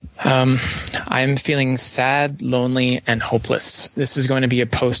Um, I'm feeling sad, lonely, and hopeless. This is going to be a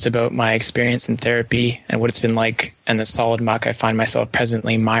post about my experience in therapy and what it's been like and the solid muck I find myself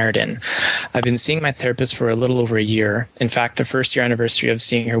presently mired in. I've been seeing my therapist for a little over a year. In fact, the first year anniversary of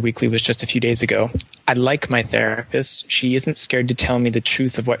seeing her weekly was just a few days ago. I like my therapist. She isn't scared to tell me the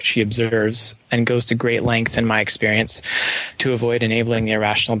truth of what she observes and goes to great length in my experience to avoid enabling the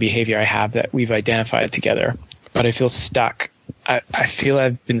irrational behavior I have that we've identified together. But I feel stuck. I feel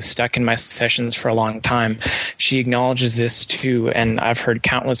I've been stuck in my sessions for a long time. She acknowledges this too, and I've heard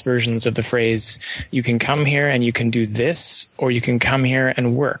countless versions of the phrase, you can come here and you can do this, or you can come here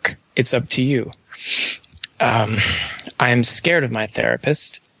and work. It's up to you. I'm scared of my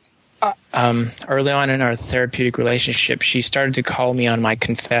therapist. Early on in our therapeutic relationship, she started to call me on my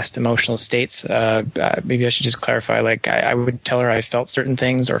confessed emotional states. Maybe I should just clarify, I would tell her I felt certain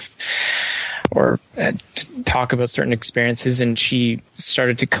things or talk about certain experiences, and she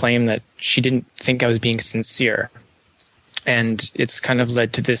started to claim that she didn't think I was being sincere. And it's kind of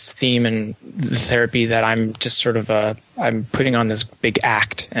led to this theme in the therapy that I'm just sort of I'm putting on this big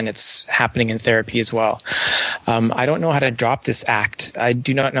act, and it's happening in therapy as well. I don't know how to drop this act. I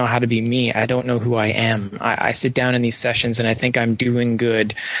do not know how to be me. I don't know who I am. I sit down in these sessions and I think I'm doing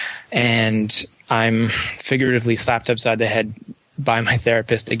good, and I'm figuratively slapped upside the head by my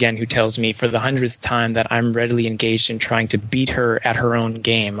therapist again, who tells me for the 100th time that I'm readily engaged in trying to beat her at her own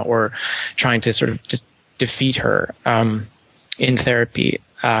game, or trying to sort of just defeat her in therapy.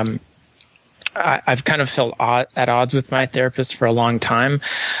 I've kind of felt at odds with my therapist for a long time.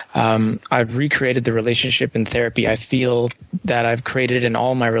 I've recreated the relationship in therapy I feel that I've created in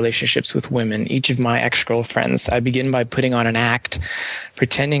all my relationships with women, each of my ex-girlfriends. I begin by putting on an act,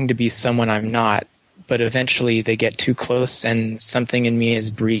 pretending to be someone I'm not, but eventually they get too close and something in me is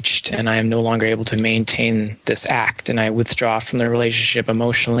breached and I am no longer able to maintain this act, and I withdraw from the relationship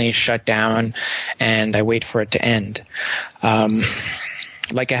emotionally, shut down, and I wait for it to end.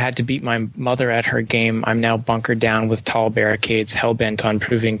 Like I had to beat my mother at her game, I'm now bunkered down with tall barricades, hell-bent on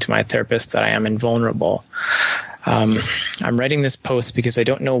proving to my therapist that I am invulnerable. I'm writing this post because I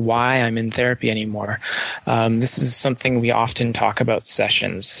don't know why I'm in therapy anymore. This is something we often talk about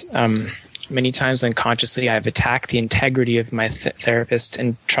sessions. Many times unconsciously, I've attacked the integrity of my therapist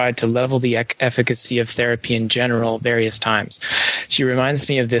and tried to level the efficacy of therapy in general various times. She reminds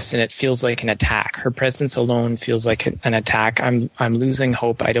me of this, and it feels like an attack. Her presence alone feels like an attack. I'm losing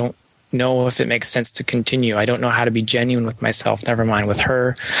hope. I don't know if it makes sense to continue. I don't know how to be genuine with myself, never mind with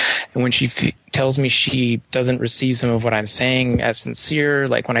her. And when she tells me she doesn't receive some of what I'm saying as sincere,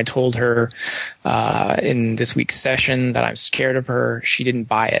 like when I told her in this week's session that I'm scared of her, she didn't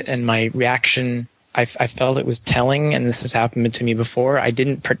buy it. And my reaction, I felt it was telling, and this has happened to me before. I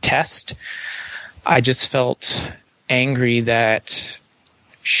didn't protest. I just felt angry that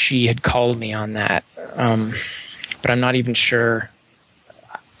she had called me on that. But I'm not even sure.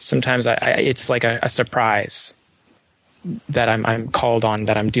 Sometimes it's like a surprise that I'm called on,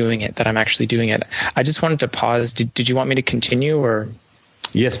 that I'm doing it, that I'm actually doing it. I just wanted to pause. Did you want me to continue, or?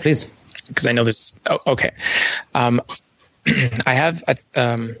 Yes, please. Because I know there's. Oh, okay. I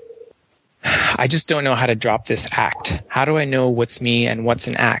just don't know how to drop this act. How do I know what's me and what's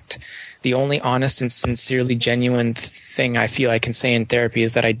an act? The only honest and sincerely genuine thing I feel I can say in therapy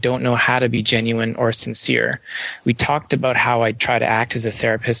is that I don't know how to be genuine or sincere. We talked about how I try to act as a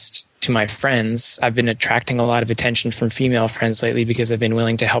therapist to my friends. I've been attracting a lot of attention from female friends lately because I've been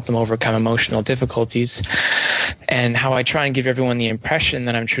willing to help them overcome emotional difficulties, and how I try and give everyone the impression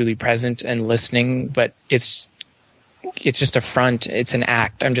that I'm truly present and listening, but it's just a front. It's an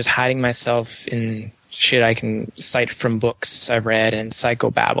act. I'm just hiding myself in shit I can cite from books I've read and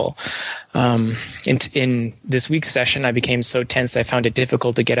psychobabble. In this week's session, I became so tense I found it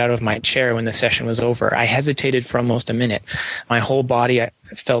difficult to get out of my chair when the session was over. I hesitated for almost a minute. My whole body, I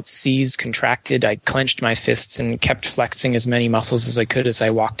felt seized, contracted. I clenched my fists and kept flexing as many muscles as I could as I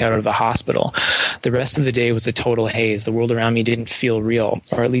walked out of the hospital. The rest of the day was a total haze. The world around me didn't feel real,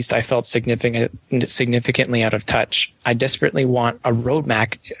 or at least I felt significantly out of touch. I desperately want a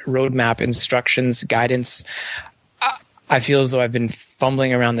roadmap, instructions, guidance. I feel as though I've been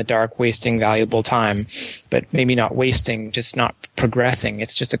fumbling around the dark, wasting valuable time, but maybe not wasting, just not progressing.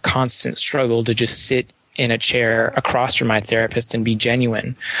 It's just a constant struggle to just sit in a chair across from my therapist and be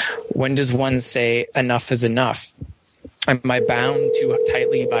genuine. When does one say enough is enough? Am I bound too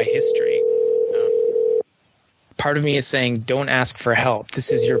tightly by history? Part of me is saying, don't ask for help.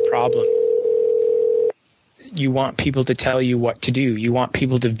 This is your problem. You want people to tell you what to do. You want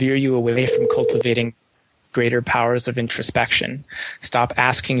people to veer you away from cultivating greater powers of introspection. Stop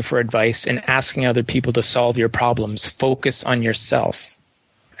asking for advice and asking other people to solve your problems. Focus on yourself.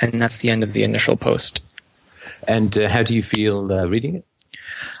 And that's the end of the initial post. And how do you feel reading it?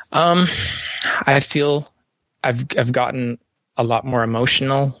 I feel I've gotten a lot more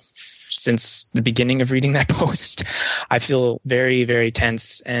emotional since the beginning of reading that post. I feel very, very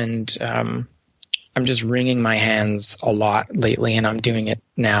tense, and I'm just wringing my hands a lot lately, and I'm doing it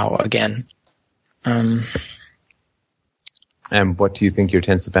now again. And what do you think you're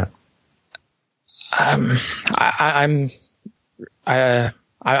tense about? I'm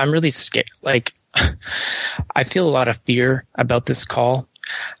really scared. Like, I feel a lot of fear about this call.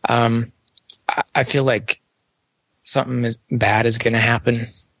 I feel like something bad is going to happen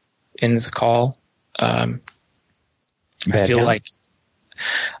in this call. I feel like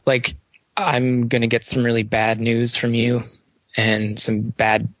I'm going to get some really bad news from you, and some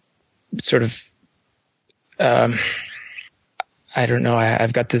bad sort of, I don't know.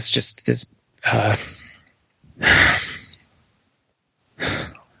 I've got this I'm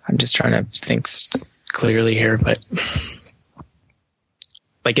just trying to think clearly here, but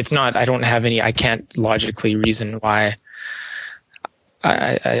like, it's not, I can't logically reason why.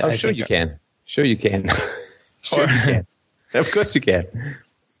 Sure you can. Sure you can. Sure you can. Of course you can.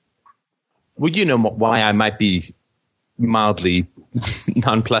 Well, you know why I might be mildly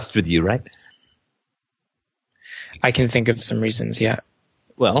nonplussed with you, right? I can think of some reasons, yeah.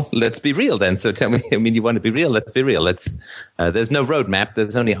 Well, let's be real then. So tell me, you want to be real? Let's be real. There's no roadmap.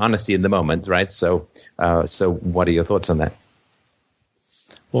 There's only honesty in the moment, right? So what are your thoughts on that?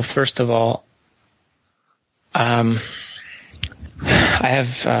 Well, first of all, I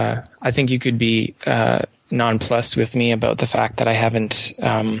think you could be nonplussed with me about the fact that I haven't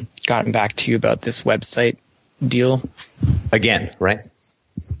gotten back to you about this website deal. Again, right?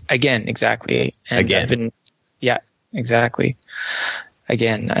 Again, exactly. And again. Yeah, exactly.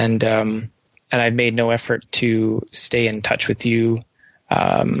 Again. And I've made no effort to stay in touch with you.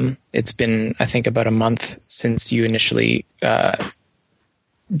 It's been, I think, about a month since you initially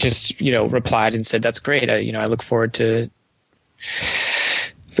just, replied and said, that's great. I look forward to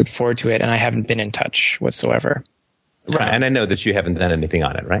it. And I haven't been in touch whatsoever. Right. And I know that you haven't done anything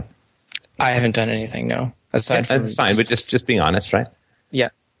on it, right? I haven't done anything, no. Aside from, that's fine, but just being honest, right? Yeah.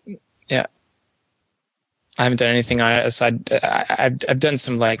 Yeah. I haven't done anything on it aside. I've done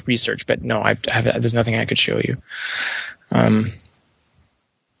some research, but no, there's nothing I could show you.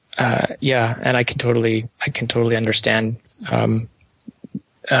 Yeah. And I can totally understand.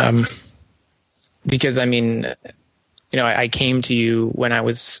 Because I came to you when I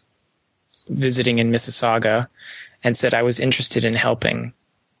was visiting in Mississauga and said I was interested in helping.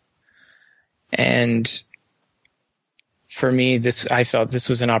 And for me, I felt this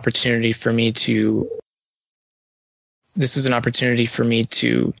was an opportunity for me to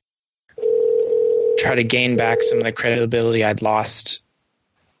try to gain back some of the credibility I'd lost.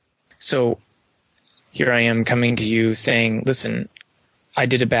 So here I am coming to you saying, listen, I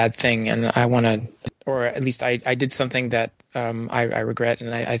did a bad thing, and I want to, or at least I did something that I regret,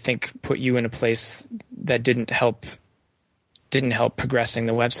 and I think put you in a place that didn't help progressing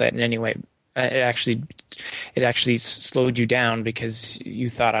the website in any way. It actually slowed you down because you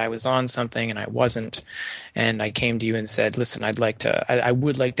thought I was on something and I wasn't. And I came to you and said, listen, I would like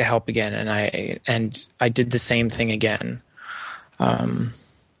to help again. And I did the same thing again.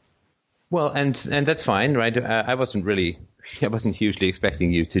 Well, and that's fine, right? I wasn't hugely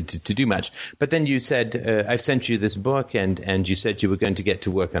expecting you to do much. But then you said, I've sent you this book, and you said you were going to get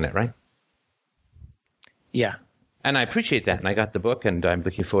to work on it, right? Yeah. And I appreciate that. And I got the book, and I'm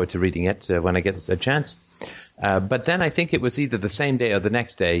looking forward to reading it when I get a chance. But then I think it was either the same day or the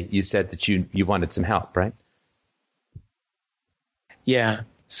next day you said that you wanted some help, right? Yeah.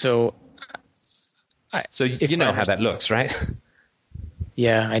 So you know how that looks, right?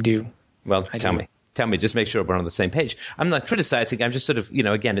 Yeah, I do. Well, tell me, just make sure we're on the same page. I'm not criticizing. I'm just sort of,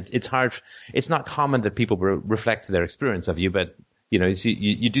 again, it's hard. It's not common that people reflect their experience of you, but,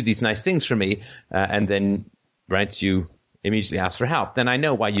 you do these nice things for me, and then, right, you immediately ask for help. Then I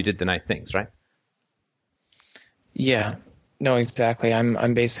know why you did the nice things, right? Yeah, no, exactly.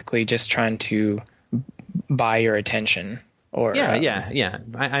 I'm basically just trying to buy your attention. Or yeah.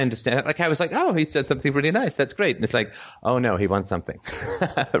 I understand. Like, I was like, oh, he said something really nice. That's great. And it's like, oh no, he wants something,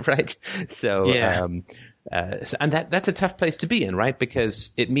 right? So, yeah. And that's a tough place to be in, right?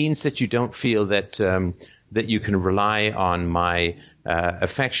 Because it means that you don't feel that that you can rely on my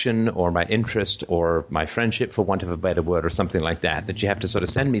affection or my interest or my friendship, for want of a better word, or something like that. That you have to sort of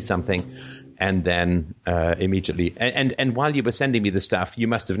send me something, and then immediately. And while you were sending me the stuff, you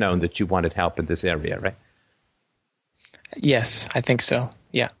must have known that you wanted help in this area, right? Yes, I think so.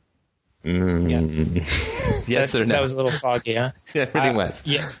 Yeah. Yes or no? That was a little foggy, huh? Yeah, it really was.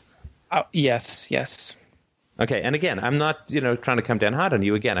 Yeah. Yes. Okay, and again, I'm not, trying to come down hard on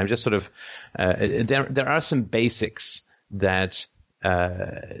you. Again, I'm just sort of there are some basics that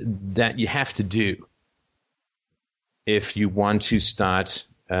you have to do if you want to start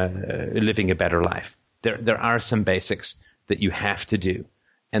living a better life. There are some basics that you have to do,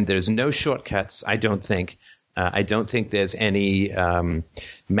 and there's no shortcuts. I don't think. I don't think there's any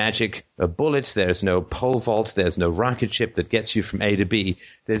magic bullet. There's no pole vault. There's no rocket ship that gets you from A to B.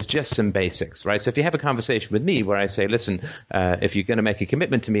 There's just some basics, right? So if you have a conversation with me where I say, listen, if you're going to make a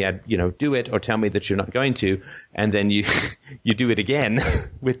commitment to me, do it, or tell me that you're not going to, and then you you do it again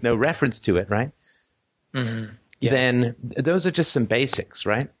with no reference to it, right? Mm-hmm. Yeah. Then those are just some basics,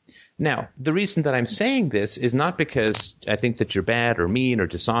 right? Now, the reason that I'm saying this is not because I think that you're bad or mean or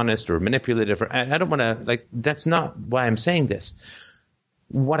dishonest or manipulative. I don't want to, that's not why I'm saying this.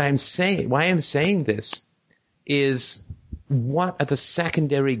 Why I'm saying this is, what are the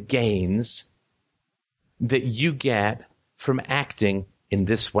secondary gains that you get from acting in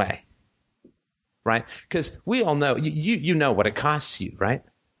this way, right? Because we all know, you know what it costs you, right?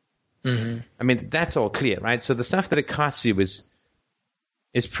 Mm-hmm. I mean, that's all clear, right? So the stuff that it costs you is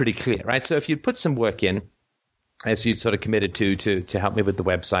pretty clear, right? So if you put some work in, as you sort of committed to help me with the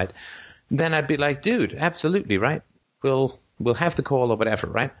website, then I'd be like, dude, absolutely, right? We'll have the call or whatever,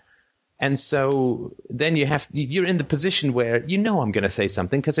 right? And so then you're in the position where I'm going to say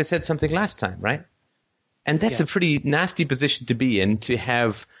something because I said something last time, right? And that's a pretty nasty position to be in, to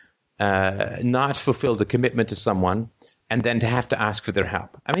have not fulfilled a commitment to someone and then to have to ask for their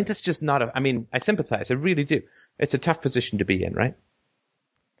help. I mean, that's just not I sympathize. I really do. It's a tough position to be in, right?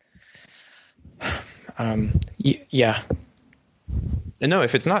 Yeah. No,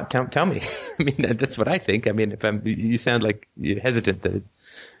 if it's not, tell me. I mean, that's what I think. I mean, you sound like you're hesitant.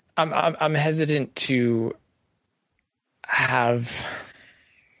 I'm hesitant to have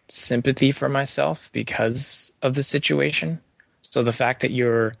sympathy for myself because of the situation. So the fact that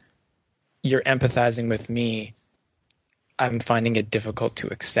you're empathizing with me, I'm finding it difficult to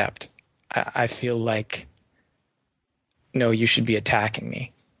accept. I feel like, no, you should be attacking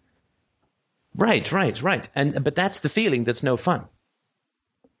me. Right. But that's the feeling that's no fun,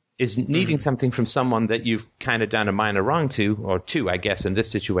 is needing something from someone that you've kind of done a minor wrong to, or two, I guess, in this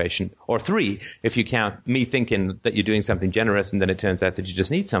situation, or three, if you count me thinking that you're doing something generous and then it turns out that you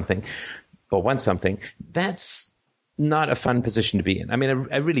just need something or want something. That's not a fun position to be in. I mean,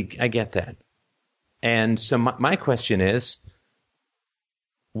 I get that. And so my question is,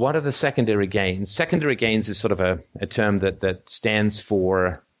 what are the secondary gains? Secondary gains is sort of a term that stands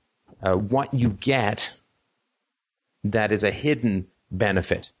for what you get that is a hidden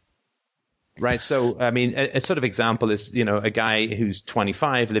benefit, right? So, I mean, a sort of example is, a guy who's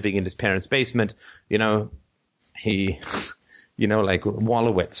 25 living in his parents' basement, he, like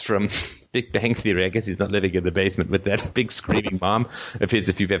Wolowitz from Big Bang Theory. I guess he's not living in the basement with that big screaming mom of his,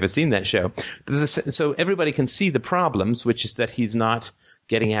 if you've ever seen that show. So everybody can see the problems, which is that he's not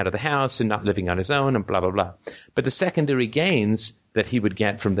getting out of the house and not living on his own and blah, blah, blah. But the secondary gains that he would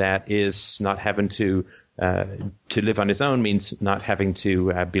get from that is not having to live on his own, means not having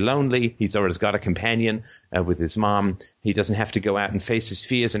to be lonely. He's always got a companion with his mom. He doesn't have to go out and face his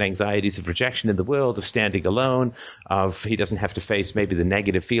fears and anxieties of rejection in the world, of standing alone, he doesn't have to face maybe the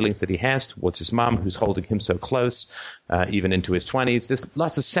negative feelings that he has towards his mom, who's holding him so close, even into his 20s. There's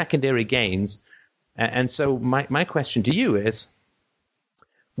lots of secondary gains. And so my question to you is,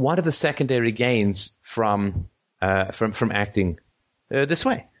 what are the secondary gains from acting this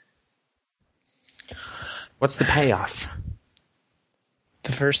way? What's the payoff?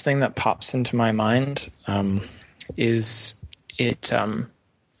 The first thing that pops into my mind is it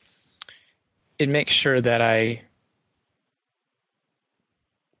makes sure that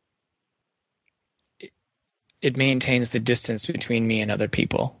it maintains the distance between me and other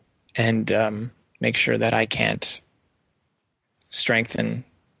people, and make sure that I can't strengthen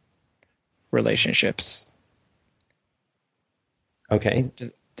relationships. Okay.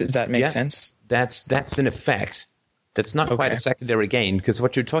 Does that make sense? That's an effect. That's not quite a secondary gain, because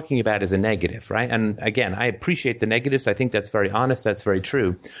what you're talking about is a negative, right? And again, I appreciate the negatives. I think that's very honest. That's very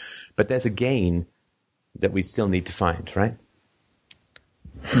true. But there's a gain that we still need to find, right?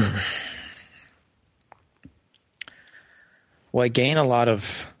 Well, I gain a lot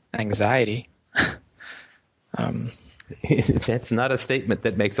of anxiety. That's not a statement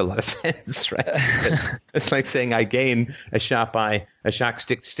that makes a lot of sense, right? It's like saying I gain a sharp eye, a sharp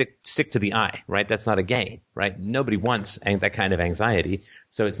stick to the eye, right? That's not a gain, right? Nobody wants that kind of anxiety,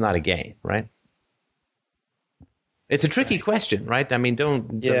 so it's not a gain, right? It's a tricky question, right? I mean,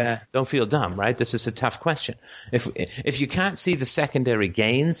 don't feel dumb, right? This is a tough question. If you can't see the secondary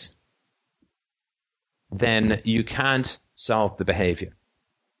gains, then you can't solve the behavior.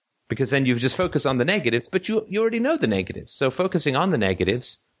 Because then you've just focused on the negatives, but you already know the negatives. So focusing on the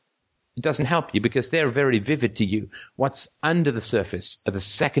negatives doesn't help you because they're very vivid to you. What's under the surface are the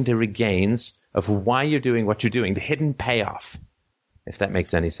secondary gains of why you're doing what you're doing, the hidden payoff, if that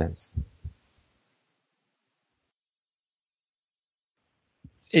makes any sense.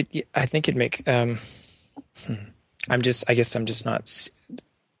 I think it makes. I guess I'm just not.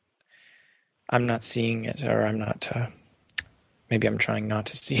 I'm not seeing it, or I'm not. Maybe I'm trying not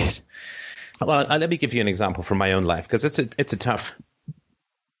to see it. Well, let me give you an example from my own life because it's a tough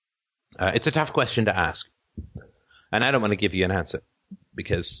question to ask, and I don't want to give you an answer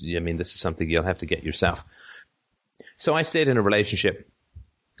because I mean this is something you'll have to get yourself. So I stayed in a relationship.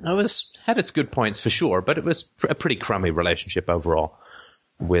 Had its good points for sure, but it was a pretty crummy relationship overall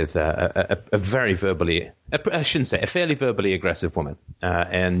with a very a fairly verbally aggressive woman.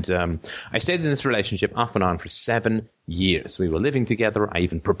 And I stayed in this relationship off and on for 7 years. We were living together. I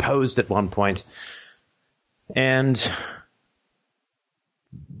even proposed at one point. And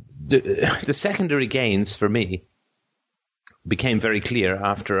the secondary gains for me became very clear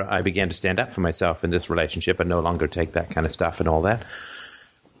after I began to stand up for myself in this relationship and no longer take that kind of stuff and all that.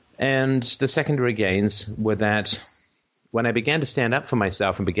 And the secondary gains were that when I began to stand up for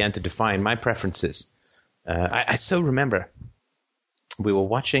myself and began to define my preferences, I so remember we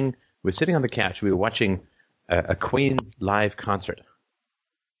were sitting on the couch, we were watching a Queen live concert.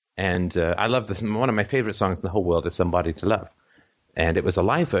 And I love this. One of my favorite songs in the whole world is Somebody to Love. And it was a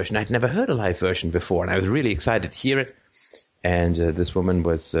live version. I'd never heard a live version before, and I was really excited to hear it. And this woman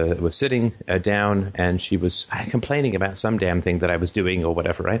was sitting down, and she was complaining about some damn thing that I was doing or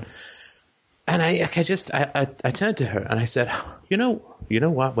whatever, right? And I turned to her and I said, you know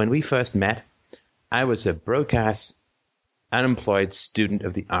what? When we first met, I was a broke-ass, unemployed student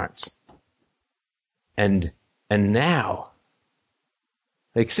of the arts. And now,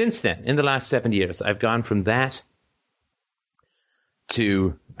 like since then, in the last 7 years, I've gone from that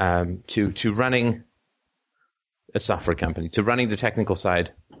to running a software company, to running the technical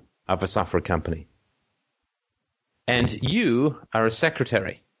side of a software company. And you are a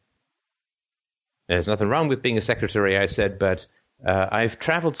secretary. There's nothing wrong with being a secretary, I said, but I've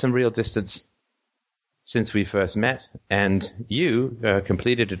traveled some real distance since we first met, and you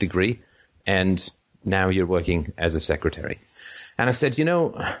completed a degree, and now you're working as a secretary. And I said,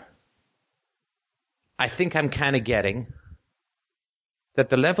 I think I'm kind of getting that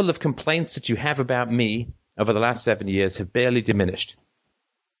the level of complaints that you have about me over the last 7 years have barely diminished.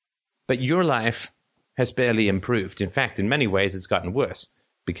 But your life has barely improved. In fact, in many ways, it's gotten worse.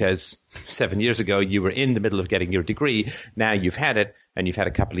 Because 7 years ago, you were in the middle of getting your degree. Now you've had it, and you've had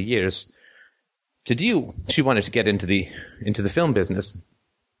a couple of years to deal. She wanted to get into the film business,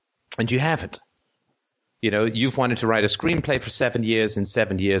 and you haven't. You've wanted to write a screenplay for 7 years. In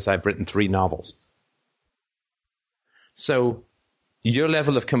 7 years, I've written 3 novels. So your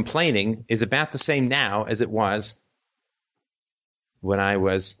level of complaining is about the same now as it was when I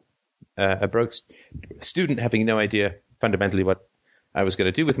was a broke student having no idea fundamentally what I was going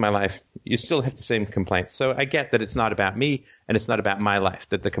to do with my life. You still have the same complaints. So I get that it's not about me and it's not about my life,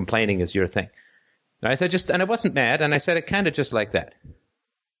 that the complaining is your thing. And I said and I wasn't mad, and I said it kind of just like that.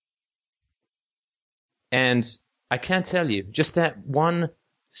 And I can't tell you, just that one,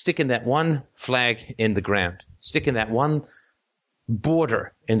 sticking that one flag in the ground, sticking that one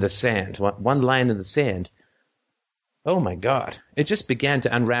border in the sand, one line in the sand, oh my God, it just began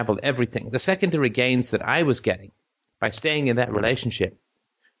to unravel everything. The secondary gains that I was getting by staying in that relationship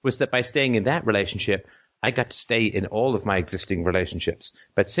was that by staying in that relationship, I got to stay in all of my existing relationships.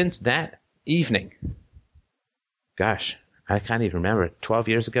 But since that evening, gosh, I can't even remember, 12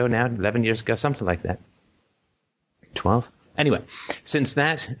 years ago now, 11 years ago, something like that. 12? Anyway, since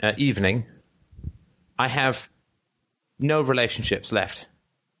that evening, I have no relationships left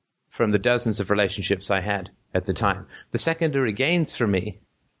from the dozens of relationships I had at the time. The secondary gains for me,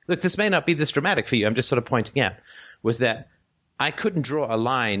 look, this may not be this dramatic for you, I'm just sort of pointing out, was that I couldn't draw a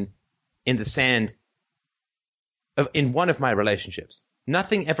line in the sand in one of my relationships.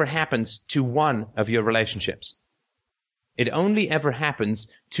 Nothing ever happens to one of your relationships. It only ever happens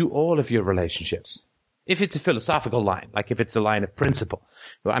to all of your relationships. If it's a philosophical line, like if it's a line of principle.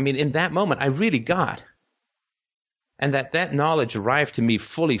 I mean, in that moment, I really got. And that knowledge arrived to me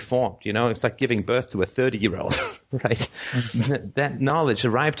fully formed. It's like giving birth to a 30-year-old, right? That knowledge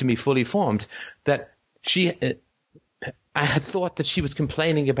arrived to me fully formed that I had thought that she was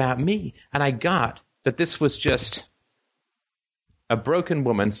complaining about me. And I got that this was just a broken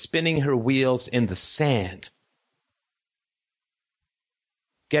woman spinning her wheels in the sand,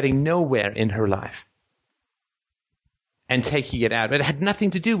 getting nowhere in her life, and taking it out. It had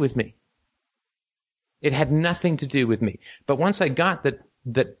nothing to do with me. It had nothing to do with me. But once I got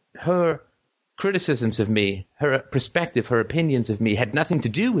that her criticisms of me, her perspective, her opinions of me had nothing to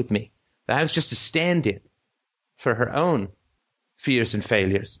do with me, that I was just a stand-in for her own fears and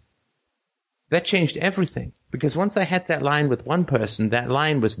failures, that changed everything. Because once I had that line with one person, that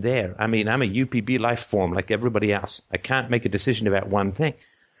line was there. I mean, I'm a UPB life form like everybody else. I can't make a decision about one thing.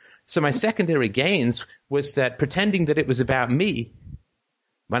 So my secondary gains was that pretending that it was about me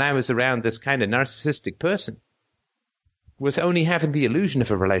when I was around this kind of narcissistic person was only having the illusion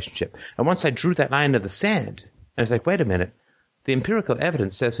of a relationship. And once I drew that line in the sand, I was like, wait a minute, the empirical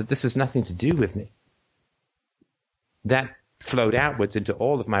evidence says that this has nothing to do with me. That flowed outwards into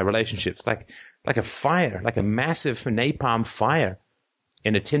all of my relationships like a fire, like a massive napalm fire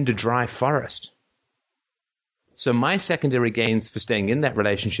in a tinder dry forest. So my secondary gains for staying in that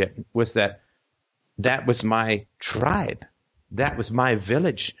relationship was that was my tribe. That was my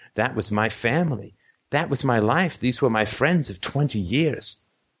village. That was my family. That was my life. These were my friends of 20 years.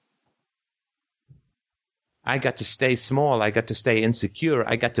 I got to stay small. I got to stay insecure.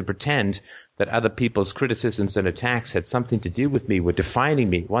 I got to pretend that other people's criticisms and attacks had something to do with me, were defining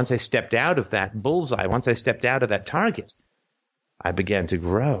me. Once I stepped out of that bullseye, once I stepped out of that target, I began to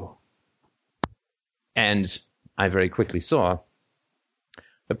grow. And I very quickly saw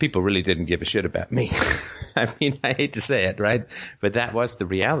that people really didn't give a shit about me. I mean, I hate to say it, right? But that was the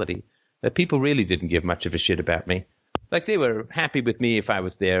reality, that people really didn't give much of a shit about me. Like, they were happy with me if I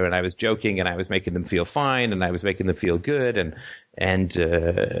was there and I was joking and I was making them feel fine and I was making them feel good and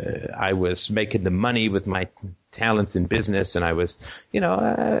I was making them money with my talents in business, and I was,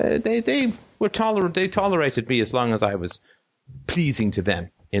 they tolerated me as long as I was pleasing to them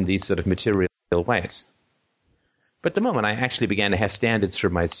in these sort of material ways. But the moment I actually began to have standards for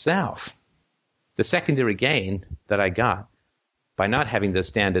myself, the secondary gain that I got by not having those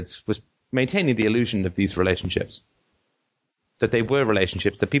standards was maintaining the illusion of these relationships. That they were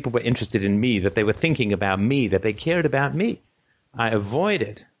relationships, that people were interested in me, that they were thinking about me, that they cared about me. I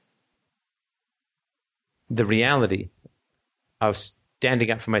avoided the reality of standing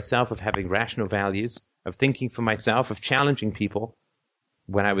up for myself, of having rational values, of thinking for myself, of challenging people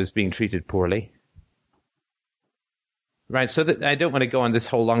when I was being treated poorly. Right, so that I don't want to go on this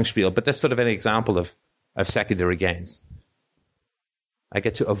whole long spiel, but that's sort of an example of secondary gains. I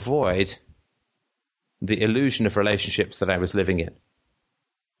get to avoid the illusion of relationships that I was living in.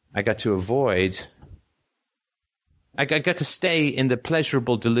 I got to stay in the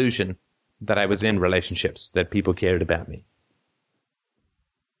pleasurable delusion that I was in relationships, that people cared about me.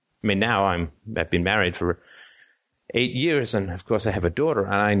 I mean, now I've been married for 8 years, and of course I have a daughter,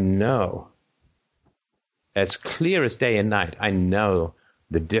 and I know, as clear as day and night, I know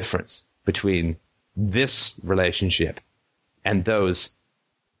the difference between this relationship and those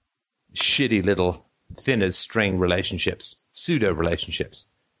shitty little thin as string relationships, pseudo relationships,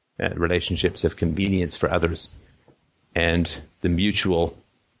 relationships of convenience for others, and the mutual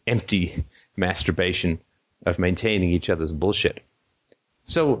empty masturbation of maintaining each other's bullshit.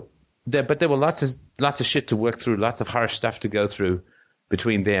 So, but there were lots of shit to work through, lots of harsh stuff to go through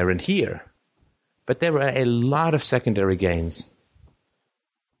between there and here. But there were a lot of secondary gains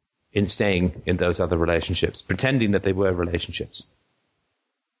in staying in those other relationships, pretending that they were relationships.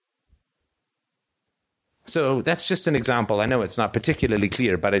 So that's just an example. I know it's not particularly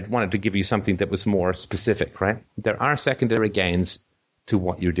clear, but I wanted to give you something that was more specific, right? There are secondary gains to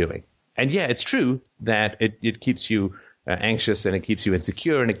what you're doing. And yeah, it's true that it keeps you anxious, and it keeps you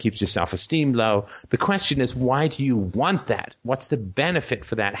insecure, and it keeps your self-esteem low. The question is, why do you want that? What's the benefit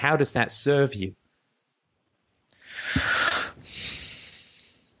for that? How does that serve you?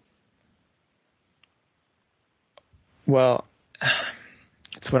 Well,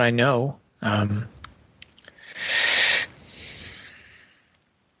 it's what I know.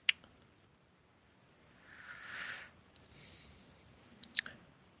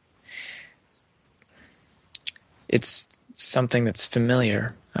 It's something that's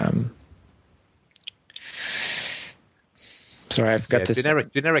familiar. Sorry, I've got this.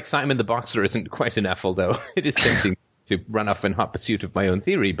 Generic Simon the Boxer isn't quite enough, although it is tempting to run off in hot pursuit of my own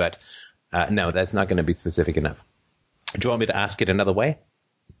theory, but no, that's not going to be specific enough. Do you want me to ask it another way?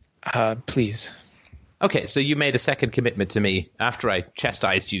 Please. Okay, so you made a second commitment to me after I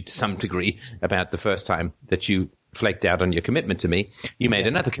chastised you to some degree about the first time that you flaked out on your commitment to me. You made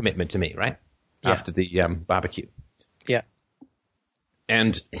another commitment to me, right? Yeah. After the barbecue. Yeah.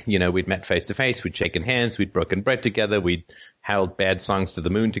 And, we'd met face to face, we'd shaken hands, we'd broken bread together, we'd howled bad songs to the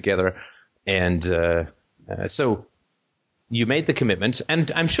moon together. And so you made the commitment,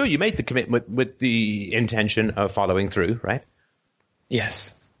 and I'm sure you made the commitment with the intention of following through, right?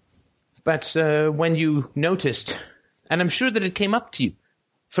 Yes. But when you noticed, and I'm sure that it came up to you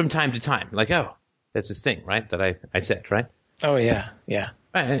from time to time, like, oh, there's this thing, right, that I said, right? Oh, yeah, yeah.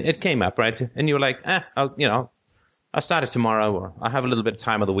 It came up, right? And you were like, I'll start it tomorrow, or I'll have a little bit of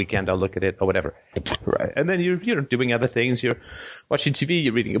time on the weekend, I'll look at it, or whatever. Right. And then you're doing other things. You're watching TV,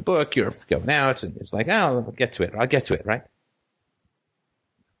 you're reading a book, you're going out, and it's like, oh, I'll get to it, right?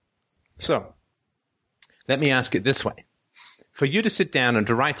 So, let me ask it this way. For you to sit down and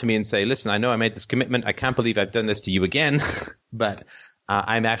to write to me and say, listen, I know I made this commitment, I can't believe I've done this to you again, but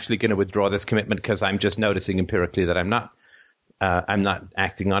I'm actually going to withdraw this commitment because I'm just noticing empirically that I'm not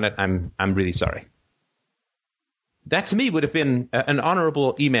acting on it. I'm really sorry. That to me would have been an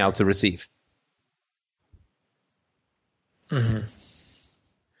honorable email to receive. Mm-hmm.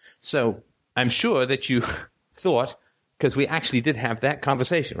 So I'm sure that you thought, because we actually did have that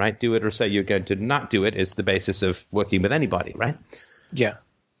conversation, right? Do it or say you're going to not do it is the basis of working with anybody, right? Yeah.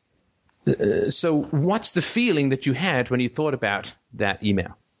 So what's the feeling that you had when you thought about that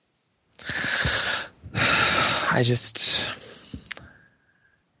email? I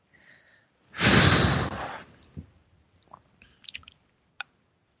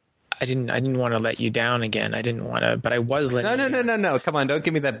didn't want to let you down again. I didn't want to, but I was letting you down. No. Come on, don't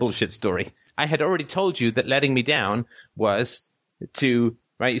give me that bullshit story. I had already told you that letting me down was to,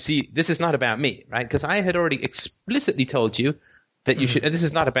 right? You see, this is not about me, right? Because I had already explicitly told you that you should, and this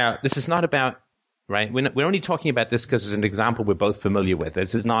is not about, right? We're only talking about this because it's an example we're both familiar with.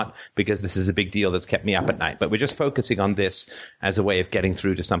 This is not because this is a big deal that's kept me up at night, but we're just focusing on this as a way of getting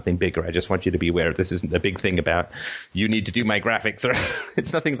through to something bigger. I just want you to be aware of this isn't a big thing about you need to do my graphics, or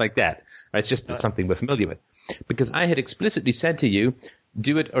it's nothing like that. Right? It's just something we're familiar with. Because I had explicitly said to you,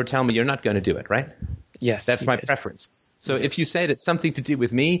 do it or tell me you're not going to do it, right? Yes. That's my preference. So if you said it's something to do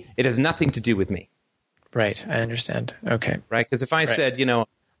with me, it has nothing to do with me. Right. I understand. Okay. Right? Because if I said,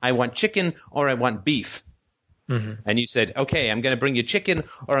 I want chicken or I want beef. Mm-hmm. And you said, okay, I'm going to bring you chicken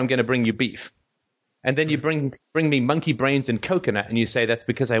or I'm going to bring you beef. And then you bring me monkey brains and coconut and you say that's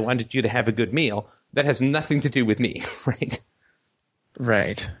because I wanted you to have a good meal. That has nothing to do with me, right?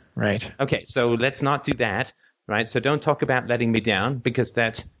 Right. Okay, so let's not do that, right? So don't talk about letting me down because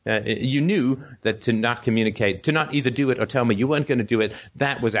that you knew that to not communicate, to not either do it or tell me you weren't going to do it,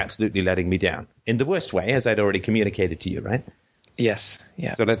 that was absolutely letting me down. In the worst way, as I'd already communicated to you, right? Yes.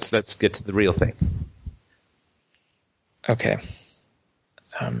 Yeah. So let's get to the real thing. Okay.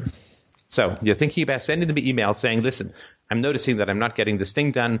 So you're thinking about sending me email saying, listen, I'm noticing that I'm not getting this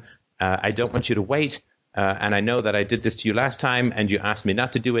thing done. I don't want you to wait. And I know that I did this to you last time and you asked me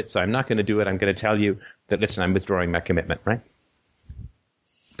not to do it, so I'm not going to do it. I'm going to tell you that, listen, I'm withdrawing my commitment, right?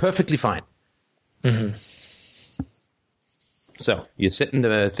 Perfectly fine. Mm-hmm. So you're sitting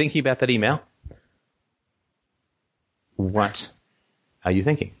thinking about that email. What are you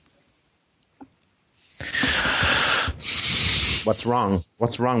thinking? What's wrong?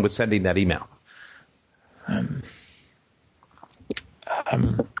 What's wrong with sending that email?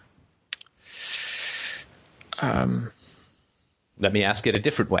 Let me ask it a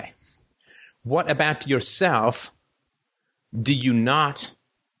different way. What about yourself do you not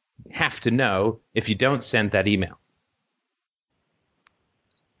have to know if you don't send that email?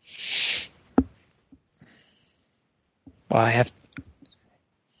 Well, I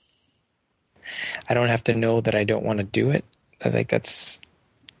don't have to know that I don't want to do it. I think that's.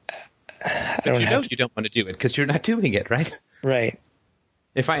 You don't want to do it because you're not doing it, right? Right.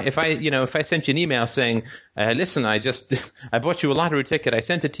 If I sent you an email saying, listen, I bought you a lottery ticket, I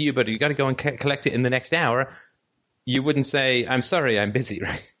sent it to you, but you got to go and collect it in the next hour, you wouldn't say, I'm sorry, I'm busy,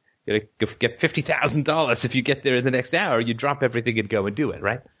 right? You got to get $50,000 if you get there in the next hour. You drop everything and go and do it,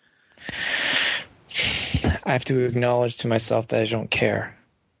 right? I have to acknowledge to myself that I don't care.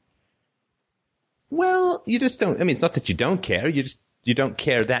 Well, you just don't. I mean, it's not that you don't care. You don't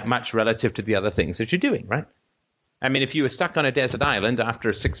care that much relative to the other things that you're doing, right? I mean, if you were stuck on a desert island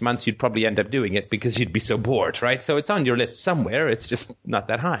after 6 months, you'd probably end up doing it because you'd be so bored, right? So it's on your list somewhere. It's just not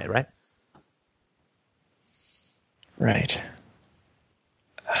that high, right? Right.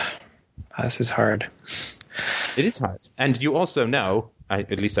 This is hard. It is hard. And you also know,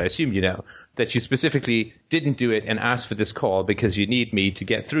 at least I assume you know, that you specifically didn't do it and asked for this call because you need me to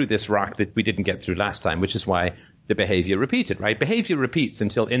get through this rock that we didn't get through last time, which is why the behavior repeated, right? Behavior repeats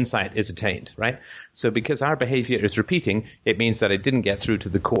until insight is attained, right? So because our behavior is repeating, it means that I didn't get through to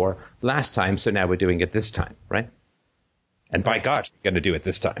the core last time, so now we're doing it this time, right? And by God, I'm going to do it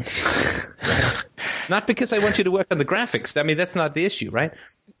this time. Not because I want you to work on the graphics. I mean, that's not the issue, right?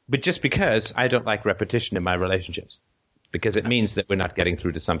 But just because I don't like repetition in my relationships. Because it means that we're not getting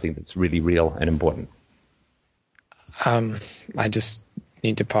through to something that's really real and important. I just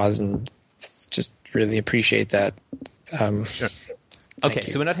need to pause and just really appreciate that. Sure. Okay,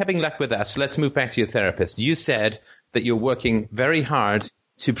 so we're not having luck with us. Let's move back to your therapist. You said that you're working very hard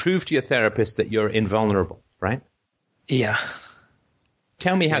to prove to your therapist that you're invulnerable, right? Yeah.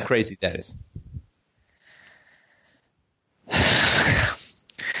 Tell me how crazy that is.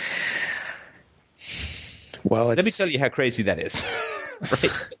 Well, let me tell you how crazy that is.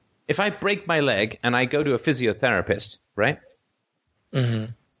 Right? If I break my leg and I go to a physiotherapist, right?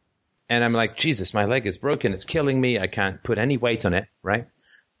 Mm-hmm. And I'm like, Jesus, my leg is broken. It's killing me. I can't put any weight on it, right?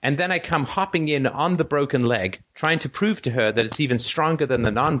 And then I come hopping in on the broken leg, trying to prove to her that it's even stronger than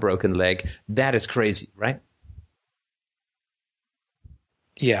the non-broken leg. That is crazy, right?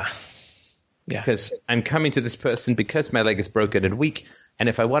 Yeah. Yeah. Because I'm coming to this person because my leg is broken and weak. And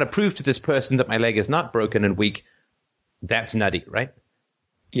if I want to prove to this person that my leg is not broken and weak, that's nutty, right?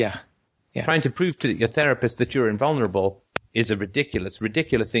 Yeah. Yeah. Trying to prove to your therapist that you're invulnerable is a ridiculous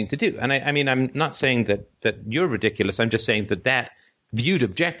thing to do. And I mean, I'm not saying that you're ridiculous. I'm just saying that viewed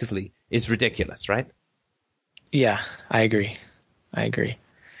objectively is ridiculous, right? Yeah, I agree.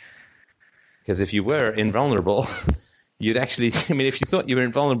 Because if you were invulnerable, you'd actually, I mean, if you thought you were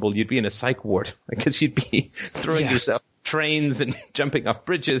invulnerable, you'd be in a psych ward because you'd be throwing yourself trains and jumping off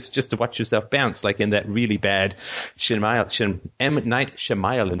bridges just to watch yourself bounce, like in that really bad M. Night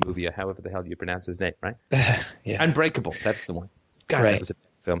Shyamalan movie, or however the hell you pronounce his name, right? Yeah. Unbreakable, that's the one. God, right. That was a bad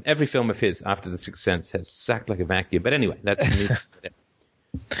film. Every film of his after The Sixth Sense has sucked like a vacuum. But anyway, that's me.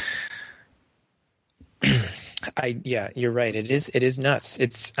 You're right. It is nuts.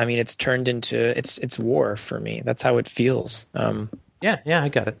 It's turned into it's war for me. That's how it feels. Yeah, I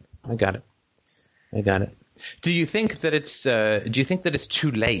got it. Do you think that it's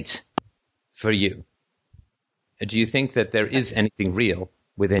too late for you? Do you think that there is anything real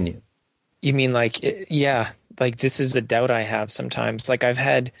within you? You mean like this is the doubt I have sometimes. Like I've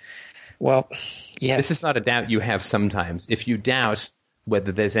had, yes. This is not a doubt you have sometimes. If you doubt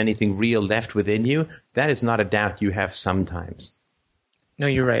whether there's anything real left within you, that is not a doubt you have sometimes. No,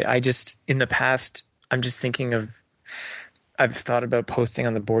 you're right. In the past, I'm just thinking of, I've thought about posting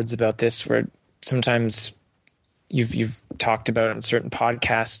on the boards about this, where sometimes you've talked about on certain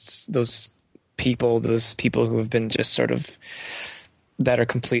podcasts, those people who have been just sort of, that are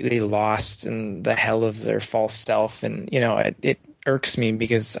completely lost in the hell of their false self. And, it irks me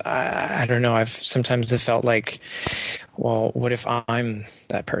because I don't know. I've sometimes felt like, well, what if I'm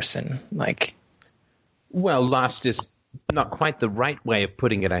that person? Like, well, lost is not quite the right way of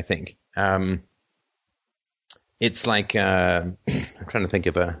putting it, I think. It's like, I'm trying to think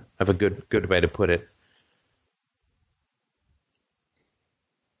of a good way to put it.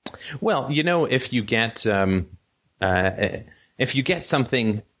 Well, if you get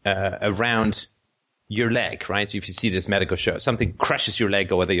something around your leg, right? If you see this medical show, something crushes your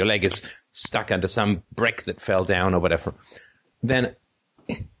leg, or whether your leg is stuck under some brick that fell down or whatever, then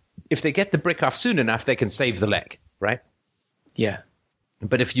if they get the brick off soon enough, they can save the leg, right? Yeah.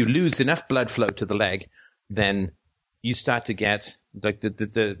 But if you lose enough blood flow to the leg, then you start to get like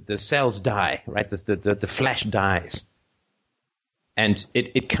the cells die, right? The flesh dies, and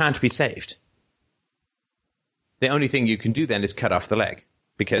it can't be saved. The only thing you can do then is cut off the leg,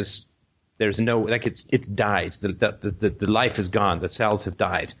 because there's no, like, it's died. The life is gone. The cells have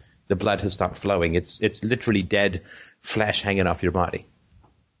died. The blood has stopped flowing. It's literally dead flesh hanging off your body.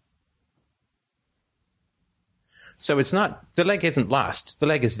 So it's not, the leg isn't lost. The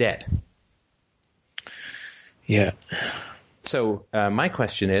leg is dead. Yeah. So my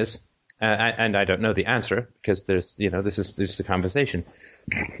question is, and I don't know the answer because there's, this is just a conversation.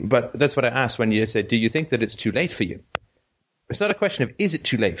 But that's what I asked when you said, do you think that it's too late for you? It's not a question of, is it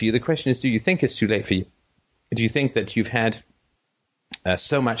too late for you? The question is, do you think it's too late for you? Do you think that you've had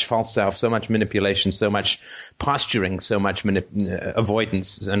so much false self, so much manipulation, so much posturing, so much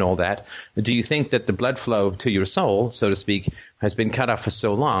avoidance and all that? Do you think that the blood flow to your soul, so to speak, has been cut off for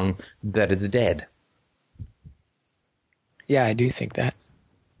so long that it's dead? Yeah, I do think that.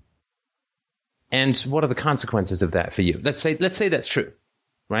 And what are the consequences of that for you? Let's say that's true,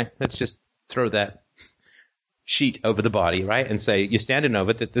 right? Let's just throw that sheet over the body, right? And say, you're standing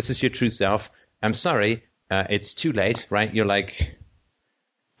over it, that this is your true self. I'm sorry, it's too late, right? You're like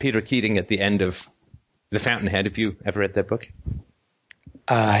Peter Keating at the end of The Fountainhead. Have you ever read that book?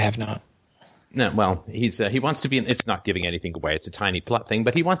 I have not. No, well, he wants to be, it's not giving anything away. It's a tiny plot thing,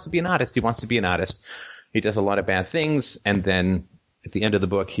 but he wants to be an artist. He wants to be an artist. He does a lot of bad things, and then at the end of the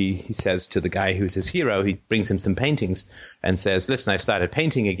book, he says to the guy who's his hero, he brings him some paintings and says, listen, I've started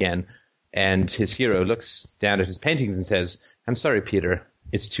painting again. And his hero looks down at his paintings and says, I'm sorry, Peter,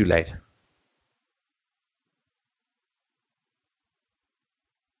 it's too late.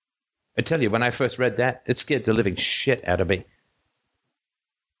 I tell you, when I first read that, it scared the living shit out of me.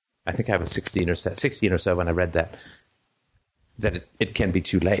 I think I was 16 or so when I read that it can be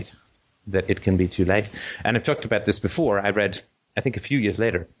too late. That it can be too late. And I've talked about this before. I read, I think a few years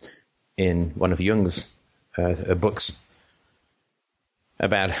later, in one of Jung's books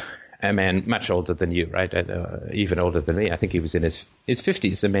about a man much older than you, right? Even older than me. I think he was in his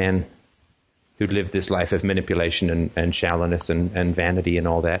 50s, a man who'd lived this life of manipulation and shallowness and vanity and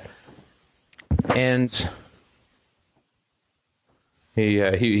all that. And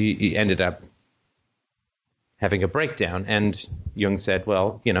he ended up having a breakdown, and Jung said,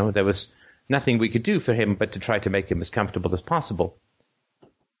 well, there was nothing we could do for him but to try to make him as comfortable as possible,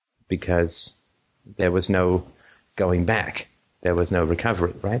 because there was no going back. There was no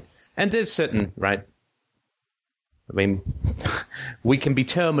recovery, right? And there's certain, right? I mean, we can be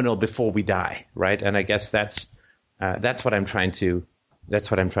terminal before we die, right? And I guess that's what I'm trying to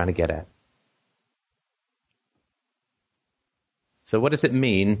get at. So what does it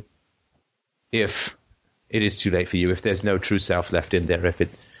mean if it is too late for you, if there's no true self left in there, if it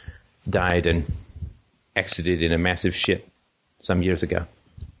died and exited in a massive shit some years ago?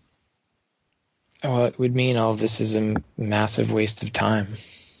 Well, it would mean all of this is a massive waste of time.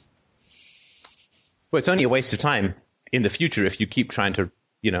 Well, it's only a waste of time in the future if you keep trying to,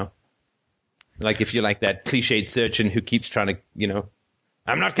 like if you're like that cliched surgeon who keeps trying to,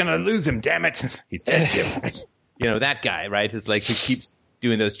 I'm not going to lose him, damn it. He's dead, Jim. That guy, right? It's like he keeps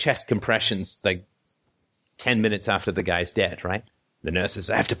doing those chest compressions like 10 minutes after the guy's dead, right? The nurse says,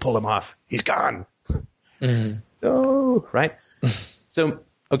 I have to pull him off. He's gone. Mm-hmm. Oh, right? So,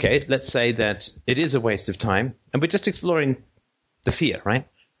 okay, let's say that it is a waste of time, and we're just exploring the fear, right?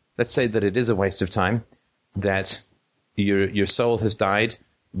 Let's say that it is a waste of time, that your soul has died,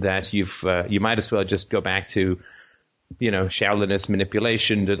 that you might as well just go back to, shallowness,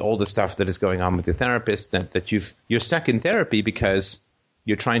 manipulation, all the stuff that is going on with your therapist, that you're stuck in therapy because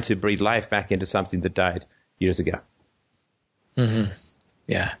you're trying to breathe life back into something that died years ago. Mm-hmm.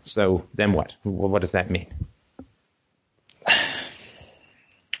 Yeah. So then what? What does that mean?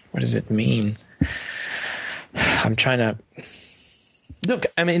 What does it mean? I'm trying to... Look,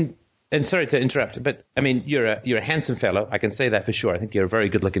 I mean, and sorry to interrupt, but I mean, you're a handsome fellow. I can say that for sure. I think you're a very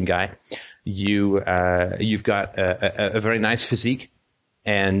good-looking guy. You've got a very nice physique,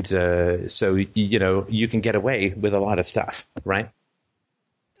 and so you can get away with a lot of stuff, right?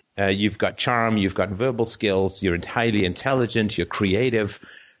 You've got charm, you've got verbal skills, you're highly intelligent, you're creative,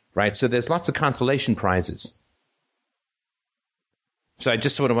 right? So there's lots of consolation prizes. So I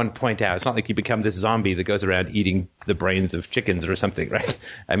just sort of want to point out, it's not like you become this zombie that goes around eating the brains of chickens or something, right?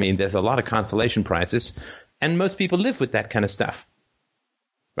 I mean, there's a lot of consolation prizes, and most people live with that kind of stuff,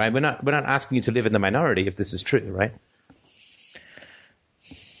 right? We're not asking you to live in the minority if this is true, right?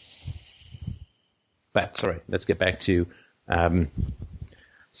 But sorry, let's get back to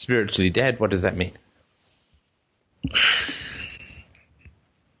spiritually dead. What does that mean?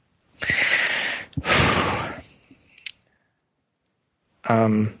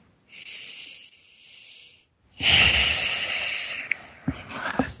 I'm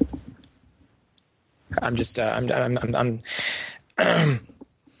just I'm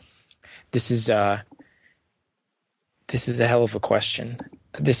this is a hell of a question.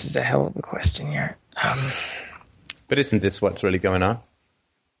 This is a hell of a question here. But isn't this what's really going on?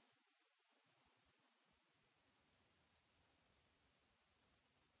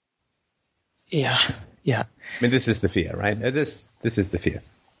 Yeah. I mean, this is the fear, right? This is the fear.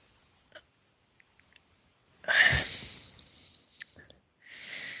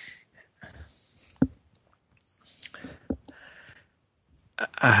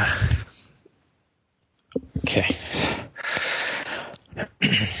 Okay.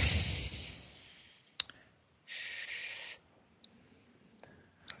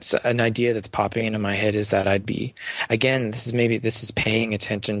 So an idea that's popping into my head is that I'd be, again, this is paying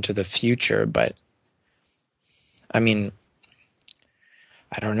attention to the future, but I mean,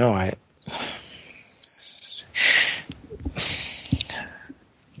 I don't know.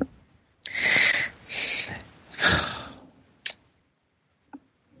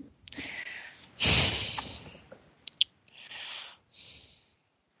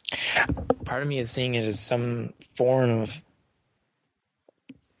 Part of me is seeing it as some form of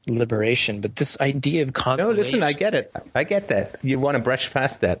liberation, but this idea of No, consolation. listen, I get it. I get that. You want to brush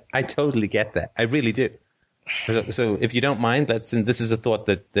past that. I totally get that. I really do. So if you don't mind, this is a thought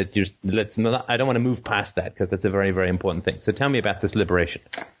that I don't want to move past that because that's a very, very important thing. So tell me about this liberation.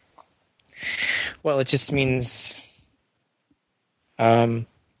 Well, it just means, wow.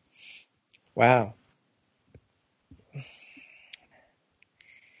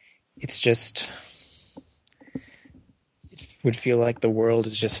 It's just, it would feel like the world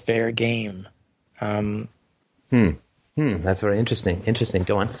is just fair game. That's very interesting. Interesting.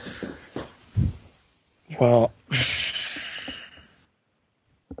 Go on. Well,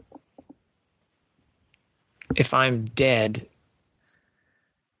 if I'm dead,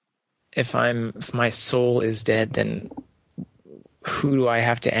 if my soul is dead, then who do I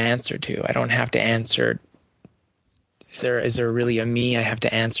have to answer to? I don't have to answer. Is there really a me I have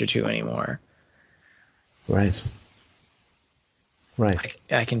to answer to anymore? Right.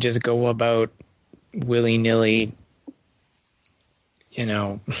 I can just go about willy-nilly,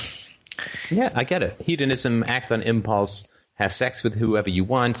 Yeah, I get it. Hedonism, act on impulse, have sex with whoever you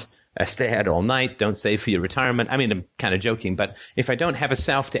want, stay out all night, don't save for your retirement. I mean, I'm kind of joking, but if I don't have a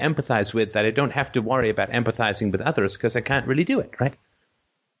self to empathize with, that I don't have to worry about empathizing with others because I can't really do it, right?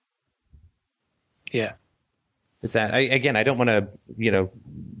 Yeah. Is that, I don't want to,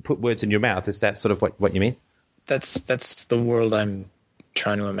 put words in your mouth. Is that sort of what you mean? That's the world I'm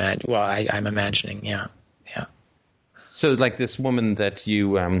trying to imagine. Well, I'm imagining, yeah. So like this woman that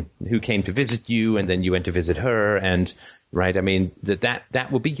you who came to visit you and then you went to visit her and right, I mean that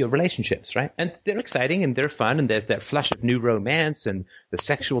will be your relationships, right? And they're exciting and they're fun and there's that flush of new romance and the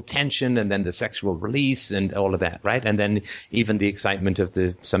sexual tension and then the sexual release and all of that, right? And then even the excitement of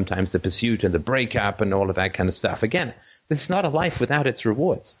sometimes the pursuit and the breakup and all of that kind of stuff. Again, this is not a life without its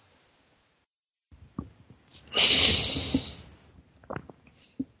rewards.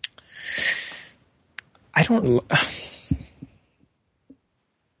 I don't.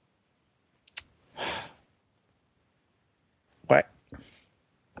 What?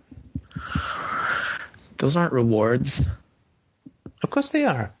 Those aren't rewards. Of course they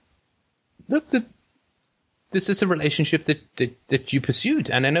are. Look, this is a relationship that you pursued,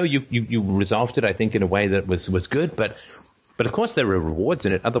 and I know you resolved it, I think, in a way that was good, but of course there are rewards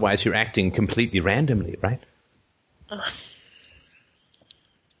in it. Otherwise, you're acting completely randomly, right?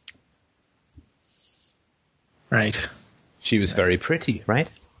 Right. She was very pretty, right?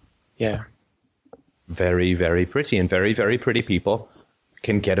 Yeah. Very, very pretty, and very, very pretty people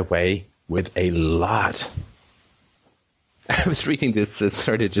can get away with a lot. I was reading this,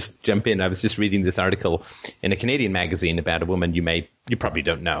 sorry to just jump in, I was just reading this article in a Canadian magazine about a woman you probably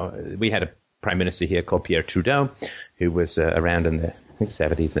don't know. We had a prime minister here called Pierre Trudeau, who was around in the, I think,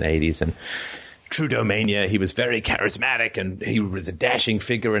 70s and 80s, and Trudeau mania. He was very charismatic, and he was a dashing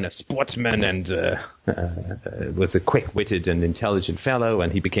figure and a sportsman, and was a quick-witted and intelligent fellow.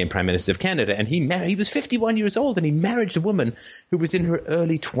 And he became Prime Minister of Canada. And he was 51 years old, and he married a woman who was in her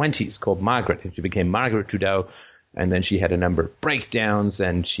early 20s called Margaret. She became Margaret Trudeau. And then she had a number of breakdowns,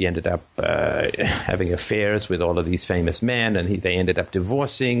 and she ended up having affairs with all of these famous men, and they ended up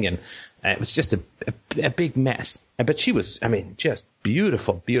divorcing, and it was just a big mess. But she was, I mean, just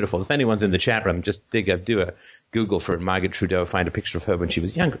beautiful, beautiful. If anyone's in the chat room, just do a Google for Margaret Trudeau, find a picture of her when she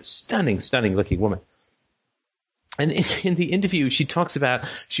was younger. Stunning, stunning looking woman. And in the interview, she talks about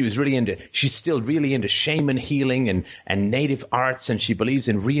she's still really into shaman healing and native arts, and she believes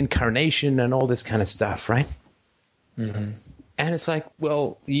in reincarnation and all this kind of stuff, right? Mm-hmm. And it's like,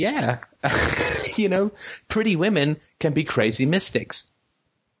 well, yeah, pretty women can be crazy mystics.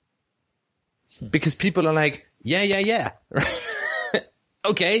 Because people are like, yeah.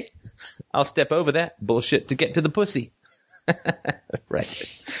 Okay, I'll step over that bullshit to get to the pussy.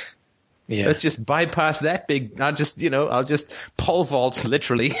 Right. Yeah. Let's just bypass that big, I'll just pole vault,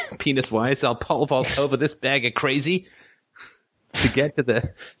 literally, penis-wise, I'll pole vault over this bag of crazy to get to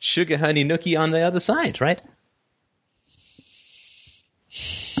the sugar honey nookie on the other side, right?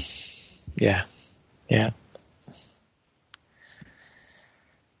 Yeah.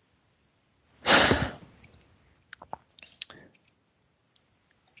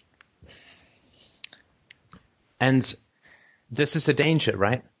 And this is a danger,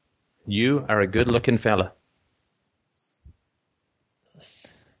 right? You are a good-looking fella.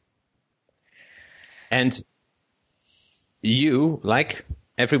 And you, like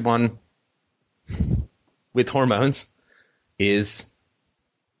everyone with hormones, is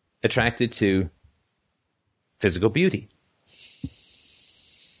attracted to physical beauty.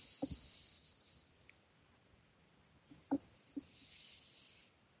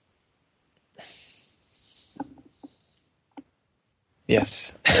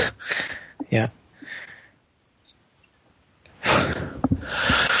 Yes. Yeah.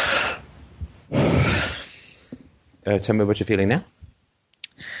 Tell me what you're feeling now.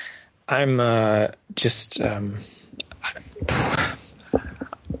 I'm just I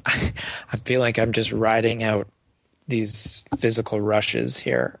feel like I'm just riding out these physical rushes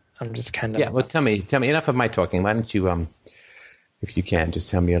here. I'm just kind of... Yeah, well, tell me enough of my talking. Why don't you, if you can, just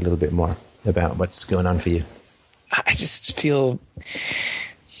tell me a little bit more about what's going on for you. I just feel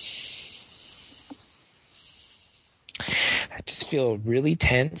really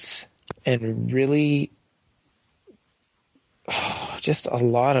tense and really just a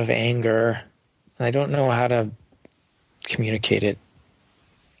lot of anger. And I don't know how to communicate it.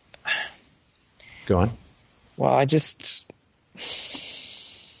 Go on. Well, I just...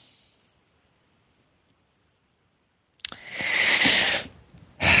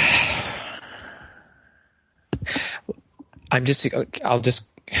 I'm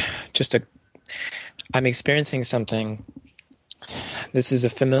experiencing something. This is a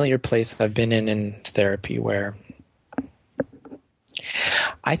familiar place I've been in therapy where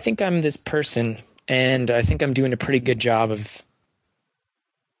I think I'm this person and I think I'm doing a pretty good job of,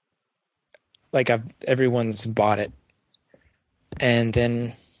 like, everyone's bought it. And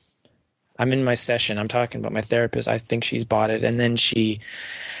then I'm in my session. I'm talking about my therapist. I think she's bought it. And then she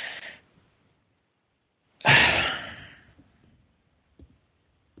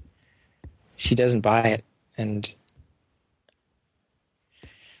doesn't buy it. And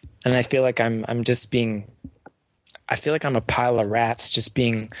I feel like I'm a pile of rats just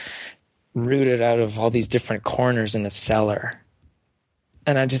being rooted out of all these different corners in the cellar.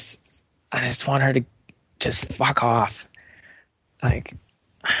 And I just want her to just fuck off. Like,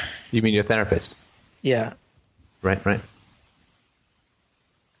 you mean your therapist? Yeah. Right.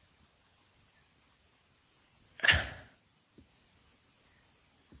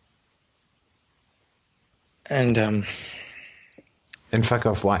 And fuck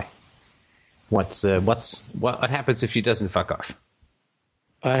off? Why? What happens if she doesn't fuck off?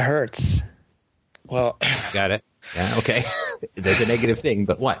 It hurts. Well, got it. Yeah. Okay. There's a negative thing,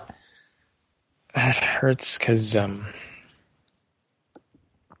 but what? It hurts because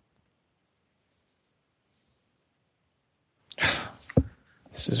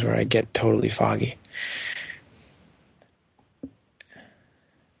this is where I get totally foggy.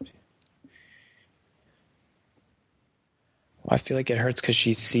 I feel like it hurts because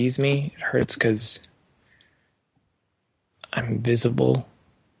she sees me. It hurts because I'm visible.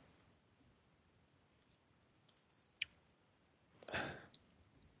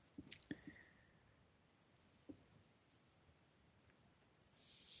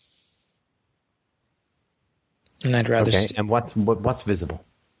 And I'd rather... Okay, and what's visible?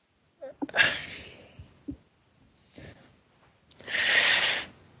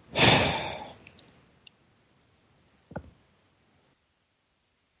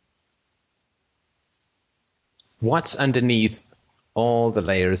 What's underneath all the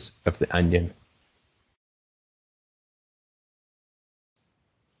layers of the onion?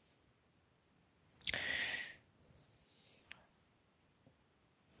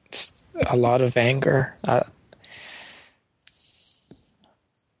 It's a lot of anger.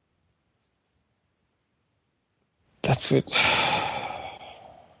 That's what...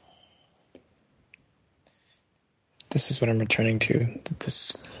 This is what I'm returning to.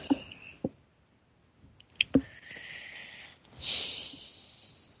 This...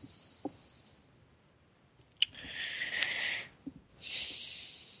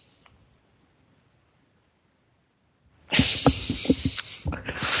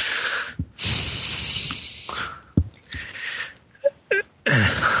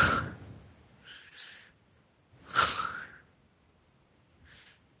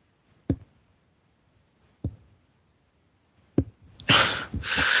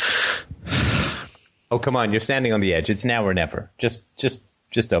 Oh, come on, you're standing on the edge. It's now or never. Just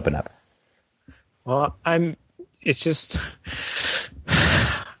open up. Well, it's just...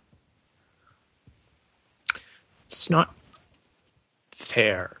 It's not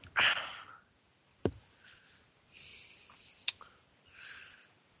fair.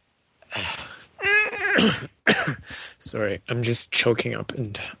 Sorry, I'm just choking up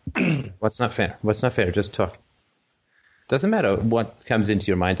and... What's not fair? What's not fair? Just talk. Doesn't matter what comes into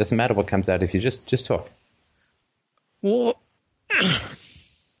your mind. Doesn't matter what comes out if you just talk. Well...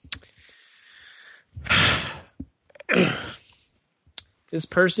 This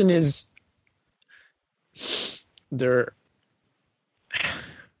person is... They're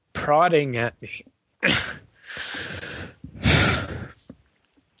prodding at me.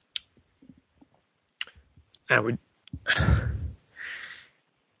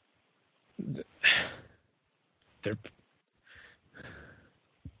 they're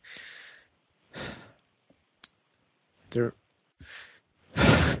they're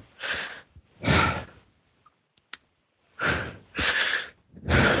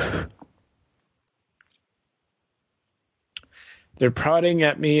they're prodding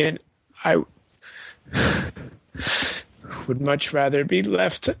at me, and I would much rather be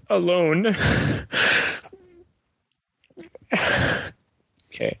left alone.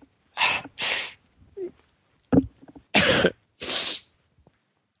 Okay.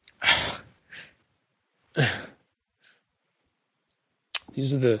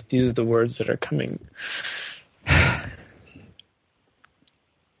 These are the words that are coming.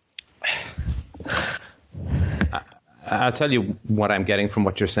 I'll tell you what I'm getting from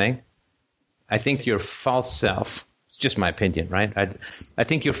what you're saying. I think your false self, it's just my opinion, right? I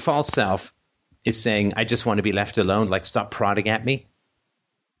think your false self is saying, I just want to be left alone, like stop prodding at me.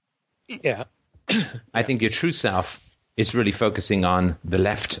 Yeah. I think your true self is really focusing on the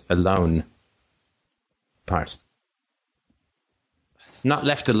left alone part. Not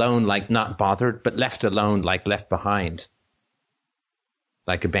left alone like not bothered, but left alone like left behind.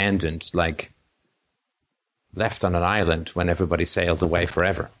 Like abandoned, like left on an island when everybody sails away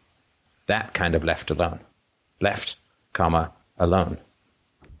forever. That kind of left alone. Left, comma, alone.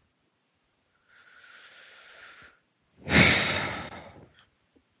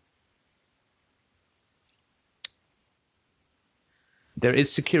 There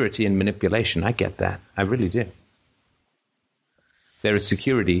is security in manipulation. I get that. I really do. There is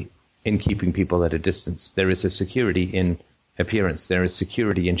security in keeping people at a distance. There is a security in appearance. There is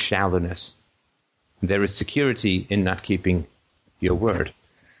security in shallowness. There is security in not keeping your word.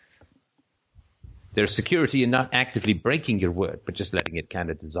 There's security in not actively breaking your word, but just letting it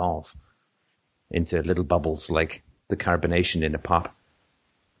kind of dissolve into little bubbles like the carbonation in a pot.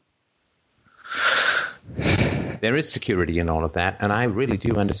 There is security in all of that, and I really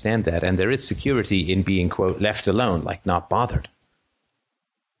do understand that. And there is security in being, quote, left alone, like not bothered.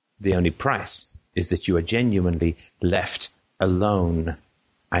 The only price is that you are genuinely left alone,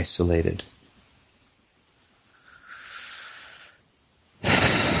 isolated.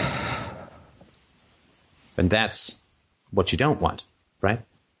 And that's what you don't want, right?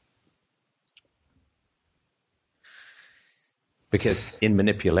 Because in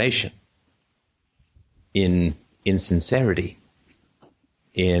manipulation, in insincerity,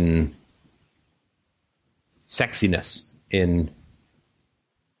 in sexiness, in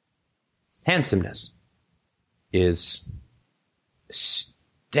handsomeness, is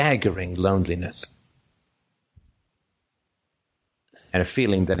staggering loneliness. And a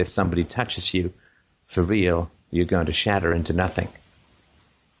feeling that if somebody touches you for real, you're going to shatter into nothing.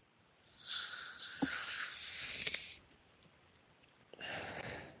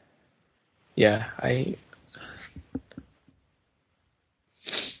 Yeah, I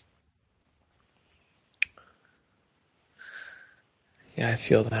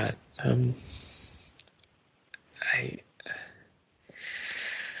feel that.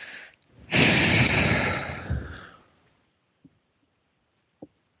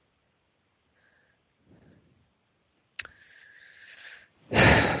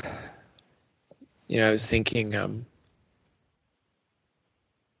 I was thinking,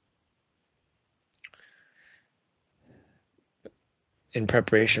 in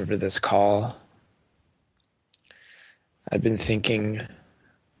preparation for this call, I've been thinking,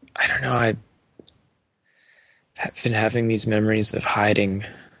 I don't know, I've been having these memories of hiding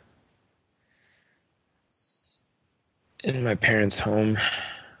in my parents' home.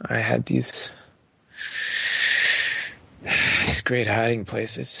 I had these great hiding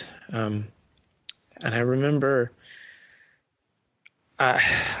places. And I remember, I'm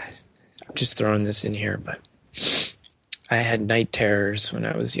just throwing this in here, but I had night terrors when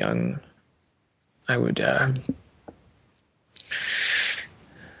I was young. I would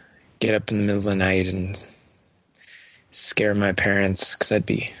get up in the middle of the night and scare my parents because I'd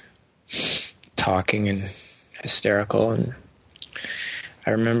be talking and hysterical. And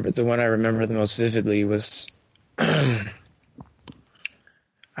I remember the one I remember the most vividly was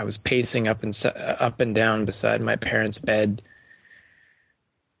I was pacing up and down beside my parents' bed,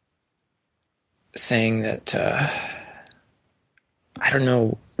 saying that I don't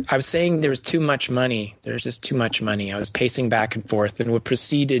know. I was saying there was too much money. There's just too much money. I was pacing back and forth, and what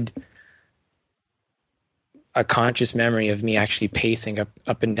preceded a conscious memory of me actually pacing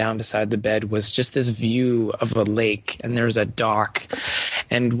up and down beside the bed was just this view of a lake, and there's a dock.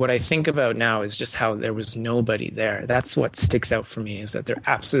 And what I think about now is just how there was nobody there. That's what sticks out for me, is that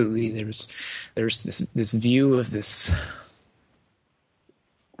there's this view of this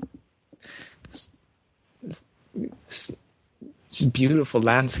this beautiful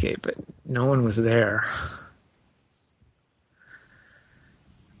landscape, but no one was there.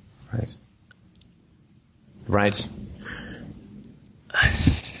 Right.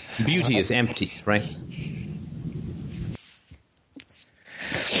 Beauty is empty, right?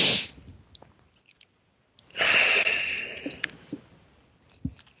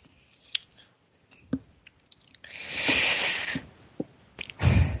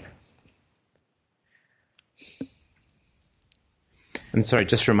 I'm sorry,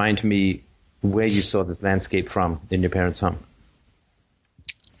 just remind me where you saw this landscape from in your parents' home.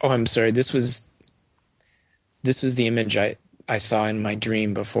 Oh, I'm sorry. This was the image I saw in my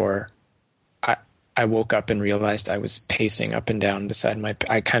dream before I woke up and realized I was pacing up and down beside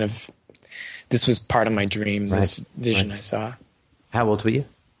this was part of my dream, this vision I saw. How old were you?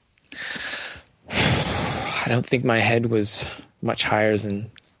 I don't think my head was much higher than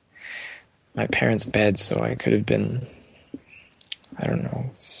my parents' bed, so I could have been, I don't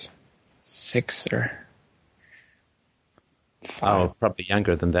know, 6 or 5. Oh, probably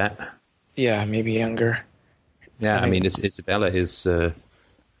younger than that. Yeah, maybe younger. Yeah, I mean, Isabella is,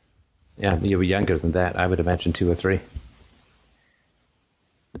 yeah, you were younger than that. I would imagine 2 or 3.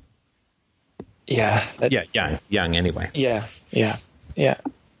 Yeah. Yeah, young anyway. Yeah.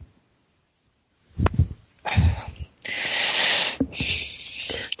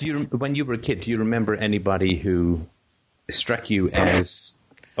 When you were a kid, do you remember anybody who struck you as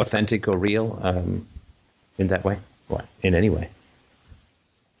authentic or real in that way? Or in any way?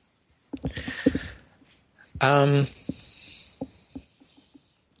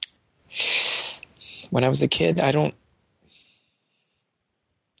 When I was a kid,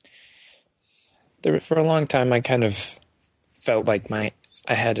 for a long time, I kind of felt like I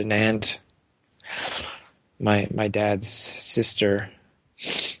had an aunt, my dad's sister,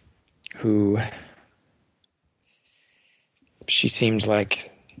 who she seemed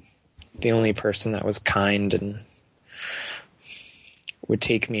like the only person that was kind and would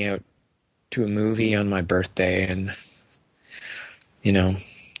take me out to a movie on my birthday, and in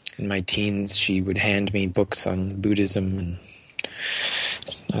my teens she would hand me books on Buddhism, and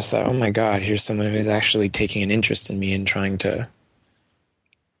I was thought, oh my God, here's someone who's actually taking an interest in me and trying to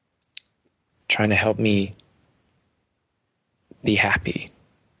help me be happy.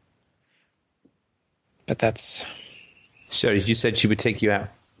 But that's... So you said she would take you out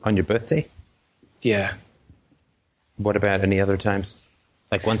on your birthday? Yeah. What about any other times?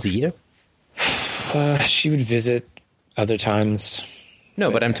 Like once a year? She would visit other times.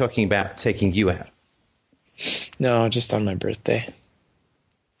 No, but I'm talking about taking you out. No, just on my birthday.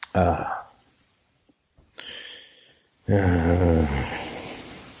 Why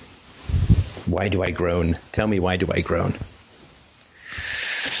do I groan? Tell me, why do I groan?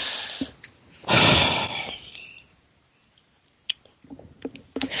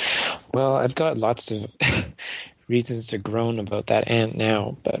 Well, I've got lots of reasons to groan about that aunt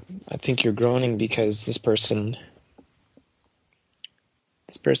now, but I think you're groaning because this person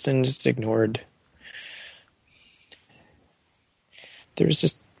just ignored. There's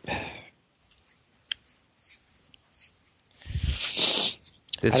just...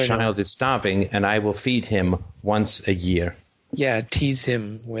 This child is starving, and I will feed him once a year. Yeah, tease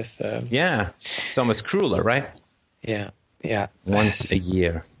him with... Yeah, it's almost crueler, right? Yeah. Once a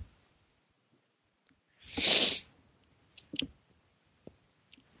year.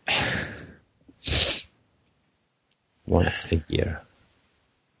 Once a year.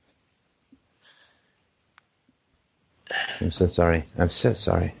 I'm so sorry.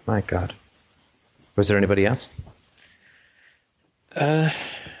 My God. Was there anybody else? I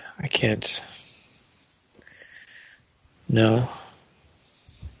can't. No.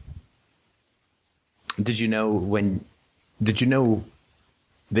 Did you know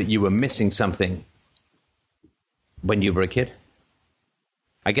that you were missing something when you were a kid?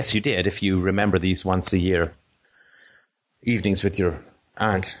 I guess you did, if you remember these once a year evenings with your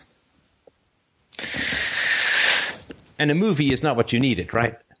aunt. And a movie is not what you needed,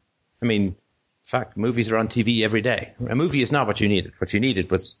 right? I mean, in fact, movies are on TV every day. A movie is not what you needed. What you needed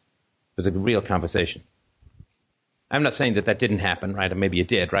was a real conversation. I'm not saying that didn't happen, right? Or maybe it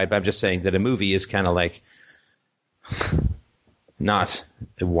did, right? But I'm just saying that a movie is kind of like not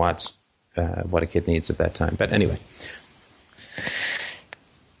what a kid needs at that time. But anyway.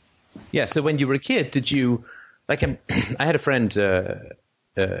 Yeah, so when you were a kid, did you... Like, I had a friend,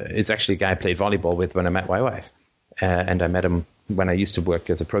 is actually a guy I played volleyball with when I met my wife. And I met him when I used to work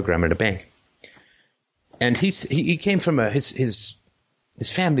as a programmer at a bank. And he came from his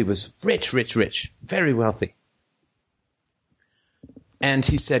family was rich, very wealthy. And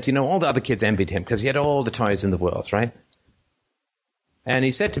he said, all the other kids envied him because he had all the toys in the world, right? And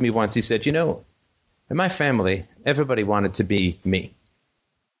he said to me once, he said, in my family, everybody wanted to be me.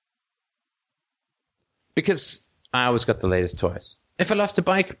 Because I always got the latest toys. If I lost a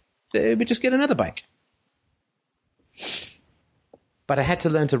bike, they would just get another bike. But I had to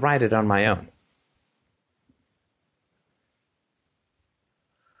learn to ride it on my own.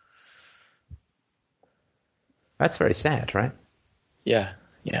 That's very sad, right? Yeah.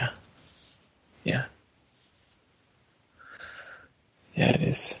 Yeah, it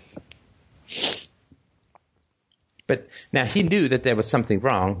is. But now he knew that there was something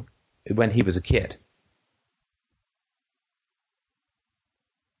wrong when he was a kid.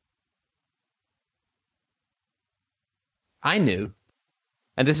 I knew,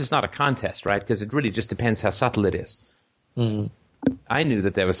 and this is not a contest, right? Because it really just depends how subtle it is. Mm-hmm. I knew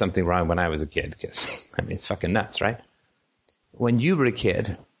that there was something wrong when I was a kid because, it's fucking nuts, right? When you were a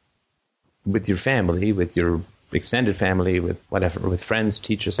kid, with your family, with your extended family, with whatever, with friends,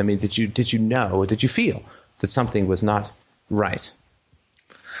 teachers, did you know, did you feel that something was not right?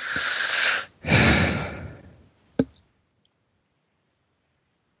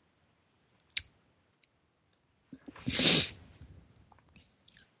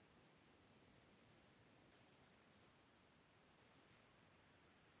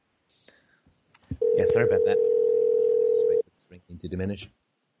 Yeah, sorry about that. Let's just wait for this ringing to diminish.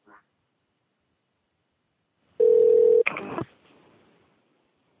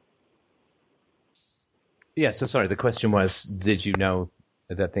 Yeah, so sorry. The question was, did you know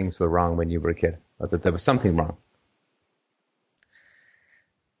that things were wrong when you were a kid, or that there was something wrong?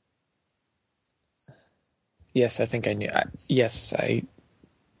 Yes, I think I knew. Yes, I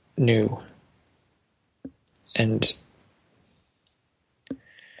knew. And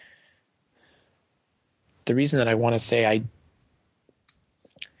the reason that I want to say I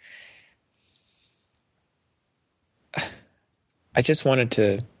just wanted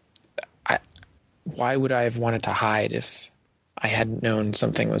to. Why would I have wanted to hide if I hadn't known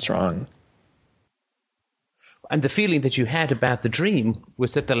something was wrong? And the feeling that you had about the dream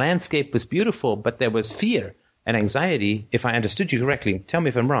was that the landscape was beautiful, but there was fear and anxiety, if I understood you correctly. Tell me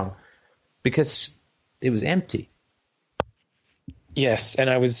if I'm wrong. Because it was empty. Yes, and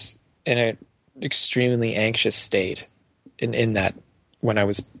I was in an extremely anxious state in that when I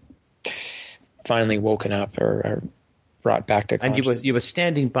was finally woken up or brought back to consciousness. And you were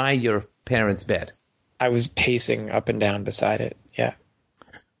standing by your parents' bed. I was pacing up and down beside it, yeah.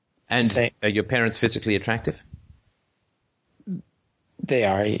 And are your parents physically attractive? They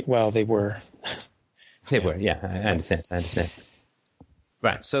are. Well, they were. They were, yeah. I understand.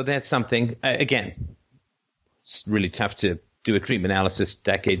 Right, so that's something, again, it's really tough to do a dream analysis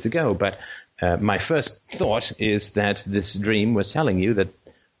decades ago, but my first thought is that this dream was telling you that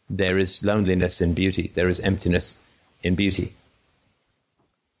there is loneliness in beauty, there is emptiness in beauty.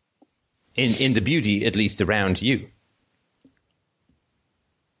 In the beauty, at least around you.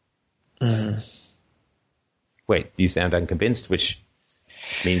 Mm-hmm. Wait, you sound unconvinced, which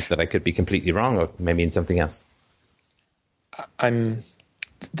means that I could be completely wrong, or may mean something else. I've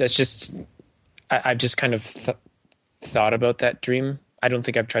just kind of thought about that dream. I don't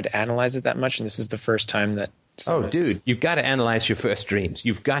think I've tried to analyze it that much, and this is the first time that... Oh, dude, you've got to analyze your first dreams.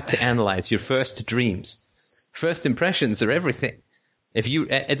 You've got to analyze your first dreams. First impressions are everything. If you,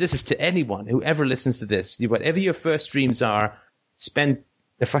 this is to anyone who ever listens to this, whatever your first dreams are, spend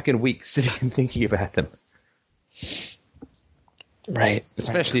a fucking week sitting and thinking about them. Right.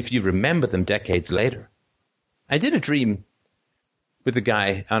 Especially if you remember them decades later. I did a dream with a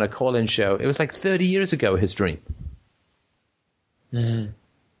guy on a call-in show. It was like 30 years ago, his dream. Mm-hmm.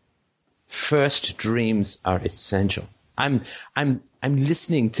 First dreams are essential. I'm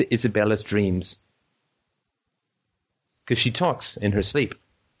listening to Isabella's dreams because she talks in her sleep.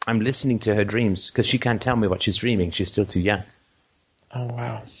 I'm listening to her dreams because she can't tell me what she's dreaming. She's still too young. Oh,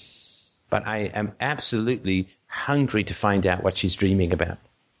 wow. But I am absolutely hungry to find out what she's dreaming about.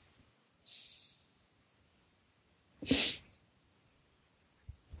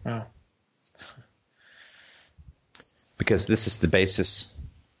 Wow. Because this is the basis,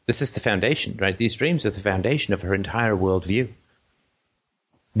 this is the foundation, right? These dreams are the foundation of her entire worldview.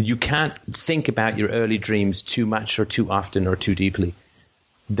 You can't think about your early dreams too much or too often or too deeply.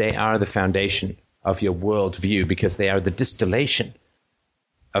 They are the foundation of your worldview because they are the distillation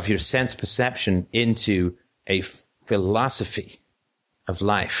of your sense perception into a philosophy of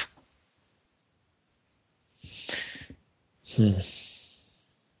life.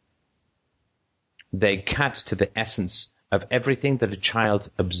 They cut to the essence of everything that a child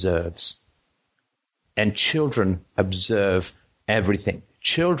observes. And children observe everything.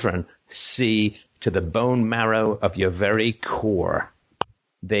 Children see to the bone marrow of your very core.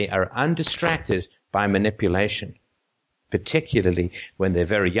 They are undistracted by manipulation, particularly when they're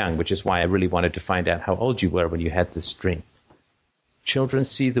very young, which is why I really wanted to find out how old you were when you had this dream. Children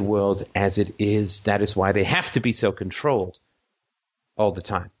see the world as it is. That is why they have to be so controlled all the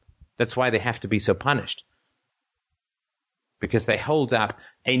time. That's why they have to be so punished. Because they hold up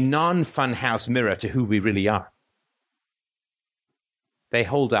a non-funhouse mirror to who we really are. They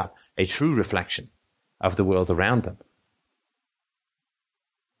hold up a true reflection of the world around them.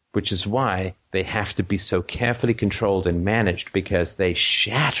 Which is why they have to be so carefully controlled and managed, because they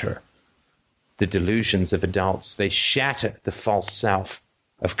shatter the delusions of adults. They shatter the false self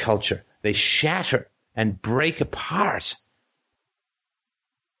of culture. They shatter and break apart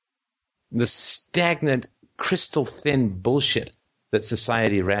the stagnant, crystal-thin bullshit that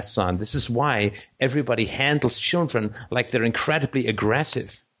society rests on. This is why everybody handles children like they're incredibly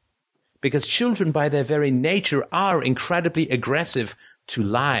aggressive. Because children, by their very nature, are incredibly aggressive to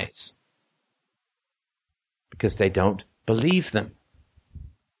lies. Because they don't believe them.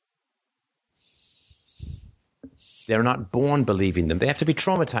 They're not born believing them. They have to be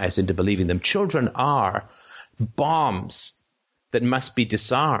traumatized into believing them. Children are bombs that must be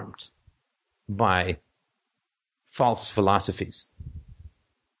disarmed by false philosophies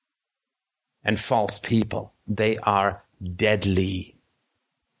and false people. They are deadly,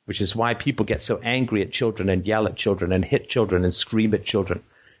 which is why people get so angry at children and yell at children and hit children and scream at children,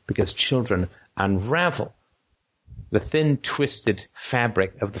 because children unravel the thin, twisted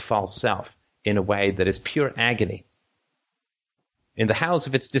fabric of the false self in a way that is pure agony. In the hows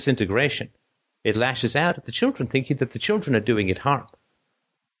of its disintegration, it lashes out at the children, thinking that the children are doing it harm.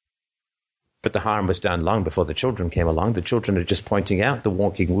 But the harm was done long before the children came along. The children are just pointing out the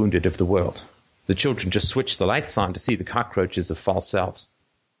walking wounded of the world. The children just switch the lights on to see the cockroaches of false selves.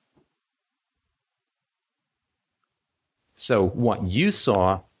 So what you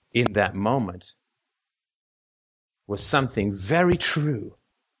saw in that moment was something very true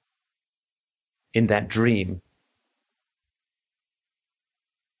in that dream.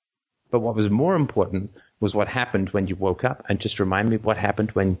 But what was more important was what happened when you woke up. And just remind me what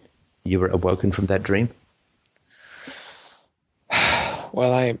happened when you were awoken from that dream.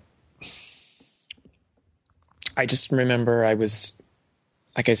 Well, I just remember I was,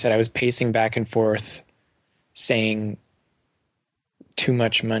 like I said, I was pacing back and forth saying, too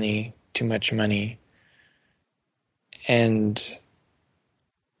much money, too much money. And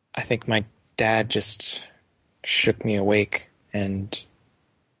I think my dad just shook me awake and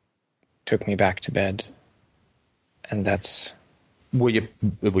took me back to bed. And that's... Were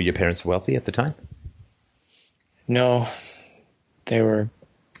your parents wealthy at the time? No, they were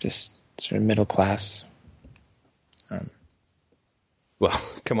just sort of middle class. Well,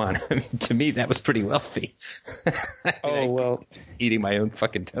 come on. I mean, to me, that was pretty wealthy. Well, eating my own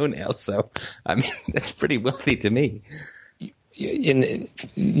fucking toenails. So, I mean, that's pretty wealthy to me.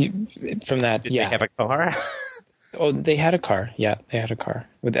 From that, Did they have a car? Oh, they had a car. Yeah, they had a car.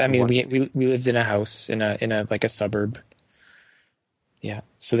 I mean, we lived in a house in a like a suburb. Yeah,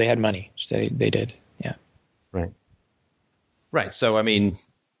 so they had money. They did. Yeah. Right. So, I mean,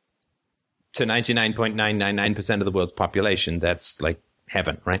 to 99.999% of the world's population, that's like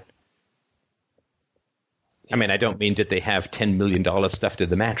heaven, right? I mean, I don't mean did they have $10 million stuffed in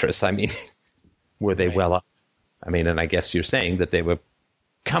the mattress. I mean, were they well off? I mean, and I guess you're saying that they were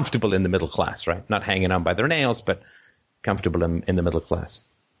comfortable in the middle class, right? Not hanging on by their nails, but comfortable in the middle class.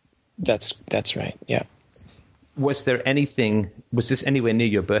 That's right. Yeah. Was this anywhere near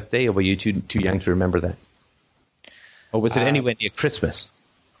your birthday, or were you too young to remember that? Or was it anywhere near Christmas?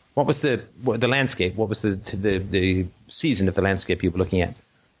 What was the landscape? What was the season of the landscape you were looking at?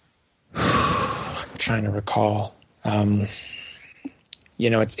 I'm trying to recall.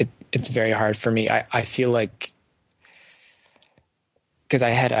 It's very hard for me. I feel like, because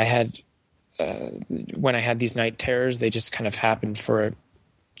I had when I had these night terrors, they just kind of happened for,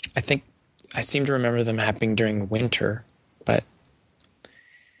 I think I seem to remember them happening during winter, but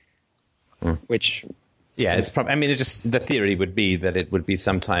which. Yeah, it's probably. I mean, the theory would be that it would be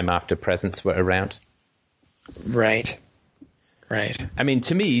sometime after presents were around. Right. I mean,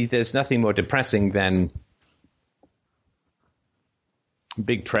 to me, there's nothing more depressing than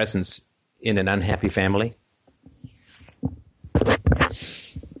big presents in an unhappy family,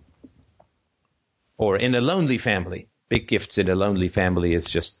 or in a lonely family. Big gifts in a lonely family is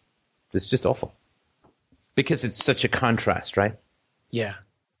just awful, because it's such a contrast, right? Yeah.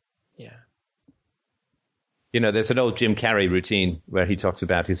 You know, there's an old Jim Carrey routine where he talks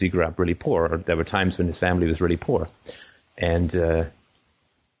about he grew up really poor, or there were times when his family was really poor. And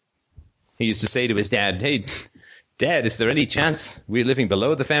he used to say to his dad, "Hey, Dad, is there any chance we're living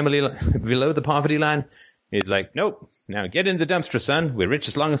below the poverty line?" He's like, "Nope. Now get in the dumpster, son. We're rich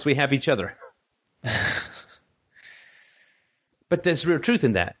as long as we have each other." But there's real truth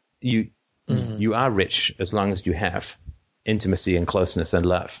in that. You are rich as long as you have intimacy and closeness and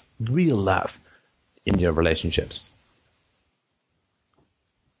love, real love in your relationships.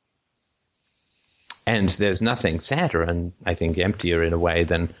 And there's nothing sadder and I think emptier in a way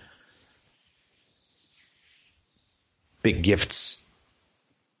than big gifts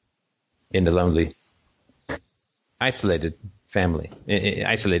in the lonely, isolated family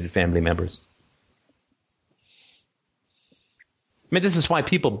members. I mean, this is why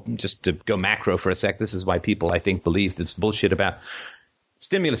people, just to go macro for a sec, this is why people, I think, believe this bullshit about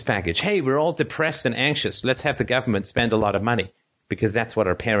stimulus package. Hey, we're all depressed and anxious. Let's have the government spend a lot of money, because that's what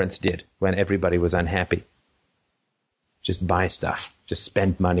our parents did when everybody was unhappy. Just buy stuff. Just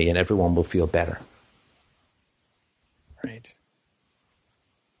spend money and everyone will feel better. Right.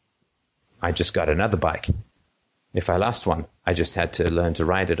 I just got another bike. If I lost one, I just had to learn to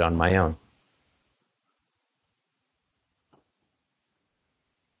ride it on my own.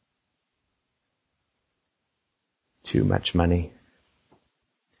 Too much money.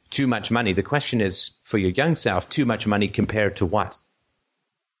 Too much money. The question is, for your young self, too much money compared to what?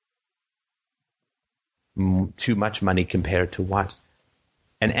 Too much money compared to what?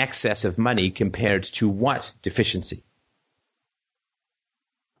 An excess of money compared to what deficiency?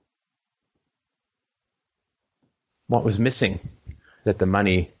 What was missing that the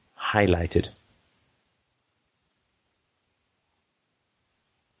money highlighted?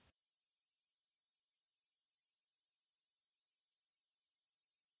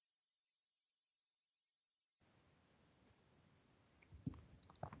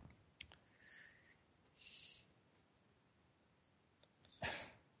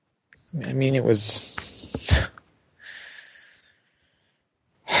 I mean, it was...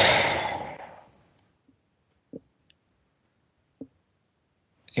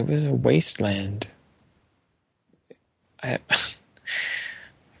 It was a wasteland. I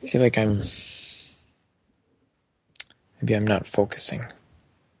feel like maybe I'm not focusing.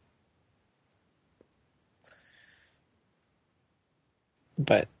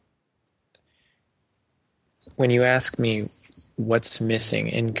 But when you ask me what's missing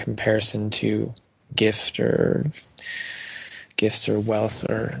in comparison to gifts or wealth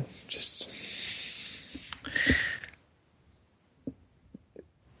or just...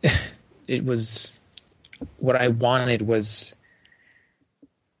 It was, what I wanted was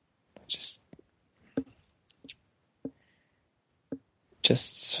just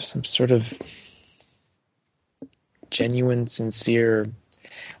some sort of genuine, sincere,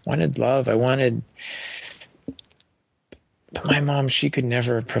 wanted love. But my mom, she could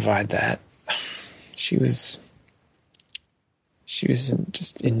never provide that. She was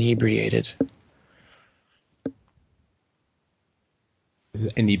just inebriated.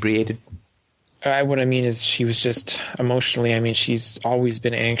 Inebriated? What I mean is she was just emotionally, I mean, she's always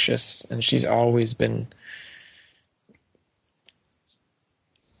been anxious and she's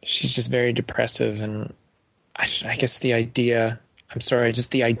just very depressive. And I guess the idea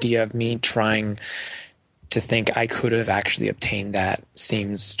of me trying to think I could have actually obtained that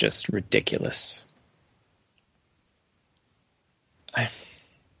seems just ridiculous.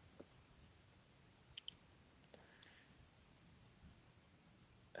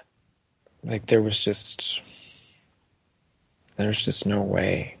 Like there's just no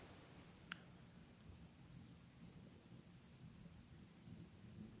way.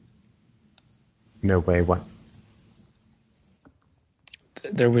 No way what?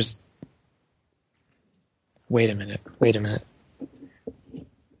 There was... Wait a minute.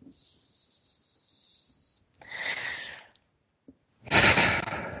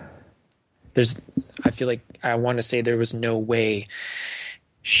 I feel like I want to say there was no way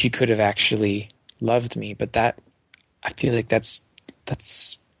she could have actually loved me, but I feel like that's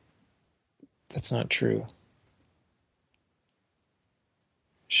not true.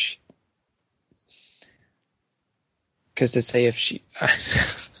 Because to say if she... I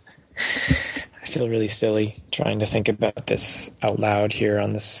feel really silly trying to think about this out loud here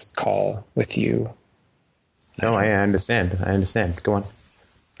on this call with you. No, I understand. Go on.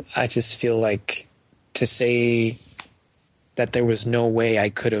 I just feel like to say that there was no way I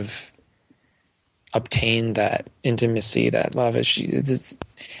could have obtained that intimacy, that love,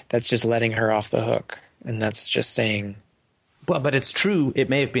 that's just letting her off the hook. And that's just saying... Well, but it's true. It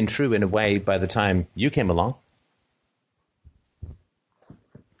may have been true in a way by the time you came along.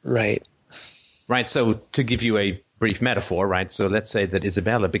 Right. Right. So to give you a brief metaphor, right? So let's say that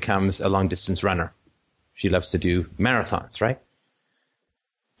Isabella becomes a long-distance runner. She loves to do marathons, right?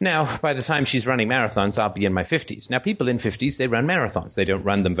 Now, by the time she's running marathons, I'll be in my 50s. Now, people in 50s, they run marathons. They don't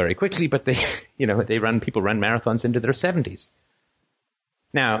run them very quickly, but people run marathons into their 70s.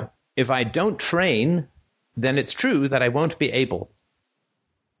 Now, if I don't train, then it's true that I won't be able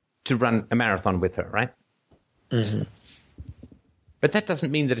to run a marathon with her, right? Mm-hmm. But that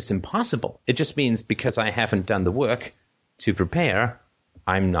doesn't mean that it's impossible. It just means because I haven't done the work to prepare,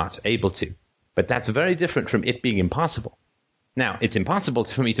 I'm not able to. But that's very different from it being impossible. Now, it's impossible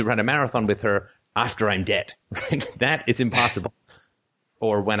for me to run a marathon with her after I'm dead, right? That is impossible.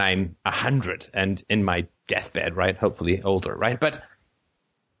 Or when I'm 100 and in my deathbed, right? Hopefully older, right? But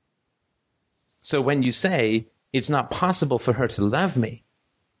so when you say it's not possible for her to love me,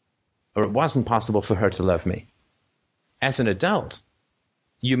 or it wasn't possible for her to love me, as an adult,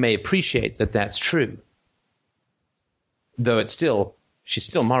 you may appreciate that that's true. Though she's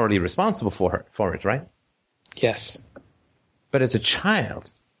still morally responsible for it, right? Yes. But as a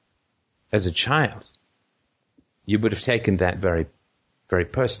child, you would have taken that very, very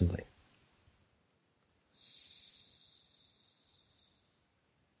personally.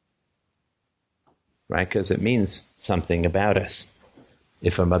 Right? Because it means something about us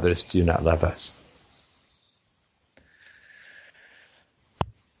if our mothers do not love us.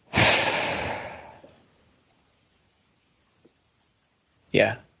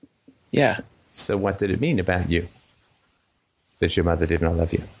 Yeah. Yeah. So what did it mean about you that your mother did not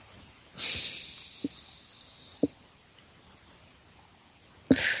love you?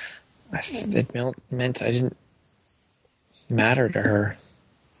 It meant I didn't matter to her.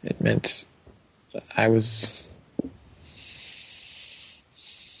 It meant I was...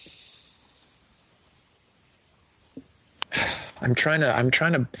 I'm trying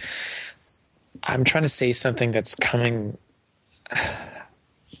to say something that's coming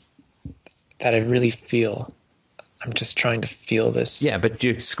that I really feel. I'm just trying to feel this. Yeah, but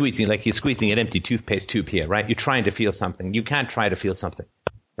you're squeezing an empty toothpaste tube here, right? You're trying to feel something. You can't try to feel something,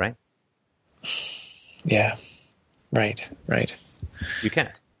 right? Yeah. Right. You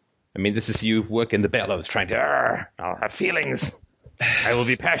can't. I mean, this is you working the bellows, trying to, I'll have feelings. I will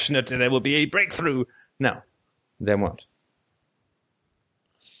be passionate and there will be a breakthrough. No, there won't.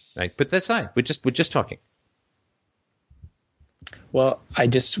 Right? Put that aside. We're just talking. Well, I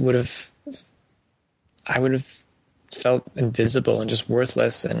would have felt invisible and just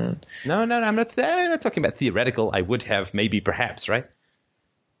worthless. And no, I'm not talking about theoretical. I would have, maybe, perhaps, right?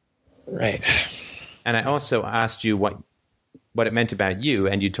 Right. And I also asked you what it meant about you,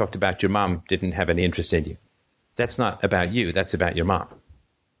 and you talked about your mom didn't have any interest in you. That's not about you. That's about your mom.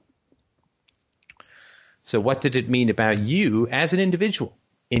 So what did it mean about you as an individual,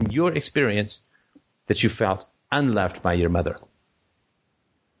 in your experience, that you felt unloved by your mother?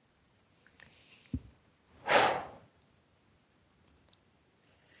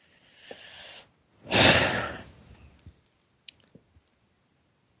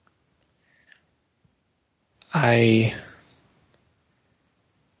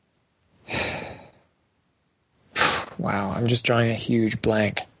 Wow, I'm just drawing a huge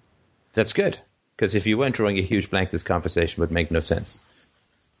blank. That's good, because if you weren't drawing a huge blank, this conversation would make no sense.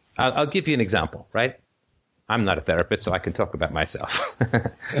 I'll give you an example, right? I'm not a therapist, so I can talk about myself.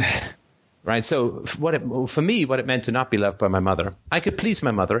 Right? So for me, what it meant to not be loved by my mother, I could please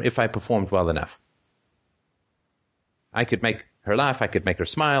my mother if I performed well enough. I could make her laugh. I could make her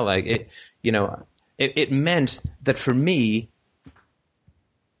smile. It meant that for me,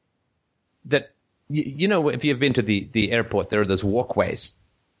 that, if you've been to the airport, there are those walkways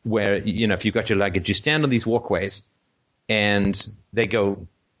where, if you've got your luggage, you stand on these walkways and they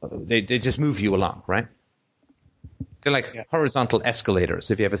just move you along, right? They're like horizontal escalators.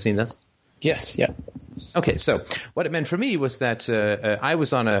 Have you ever seen this? Yes, yeah. Okay, so what it meant for me was that I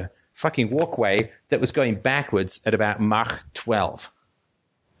was on a fucking walkway that was going backwards at about Mach 12.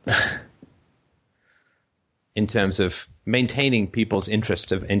 In terms of maintaining people's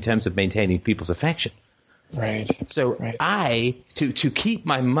interest, in terms of maintaining people's affection. Right. So right. To keep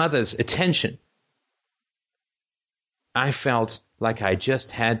my mother's attention, I felt like I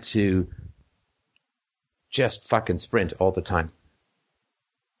just had to just fucking sprint all the time.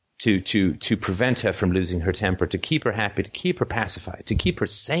 To prevent her from losing her temper, to keep her happy, to keep her pacified, to keep her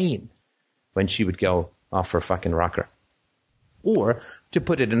sane when she would go off for a fucking rocker. Or, to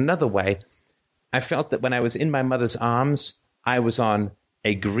put it another way, I felt that when I was in my mother's arms, I was on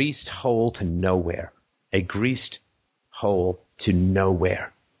a greased hole to nowhere. A greased hole to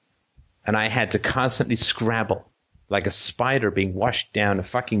nowhere. And I had to constantly scrabble, like a spider being washed down a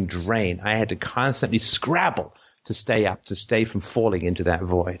fucking drain. I had to constantly scrabble to stay up, to stay from falling into that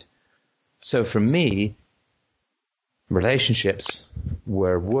void. So for me, relationships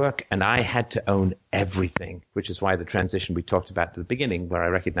were work, and I had to own everything, which is why the transition we talked about at the beginning, where I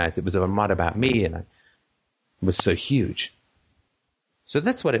recognized it was not about me, and it was so huge. So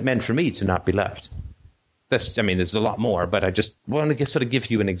that's what it meant for me to not be loved. There's a lot more, but I just want to sort of give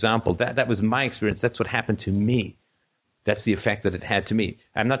you an example. That was my experience. That's what happened to me. That's the effect that it had to me.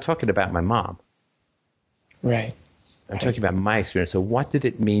 I'm not talking about my mom. Right. I'm talking about my experience. So what did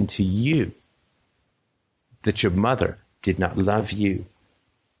it mean to you that your mother did not love you?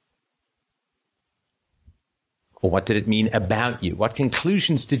 Or what did it mean about you? What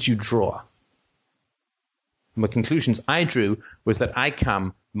conclusions did you draw? And what conclusions I drew was that I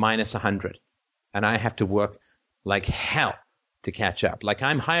come minus 100, and I have to work like hell to catch up. Like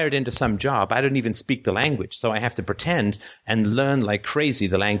I'm hired into some job. I don't even speak the language, so I have to pretend and learn like crazy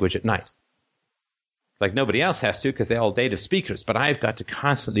the language at night. Like nobody else has to because they're all native speakers, but I've got to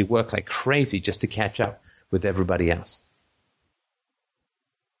constantly work like crazy just to catch up with everybody else.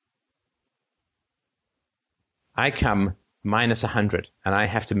 I come minus 100, and I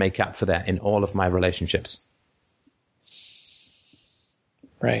have to make up for that in all of my relationships.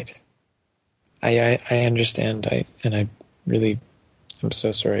 Right. I understand. I'm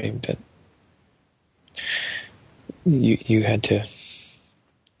so sorry that you had to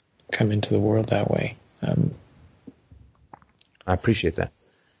come into the world that way. I appreciate that.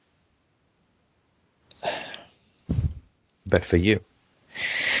 But for you?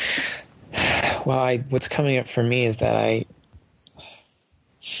 Well, what's coming up for me is that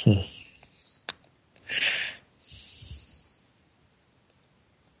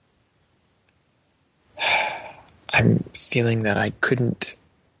I'm feeling that I couldn't,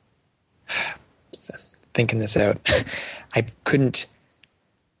 thinking this out, I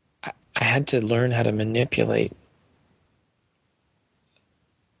had to learn how to manipulate.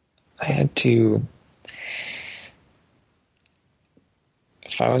 I had to,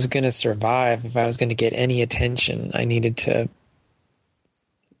 if I was going to survive, if I was going to get any attention, I needed to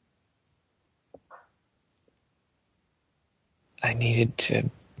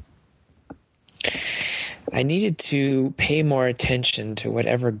pay more attention to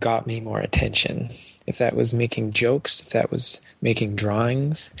whatever got me more attention. If that was making jokes, if that was making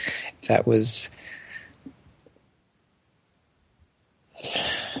drawings, if that was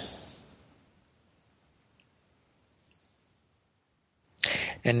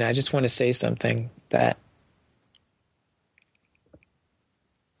and I just want to say something that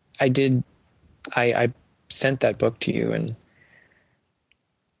I sent that book to you,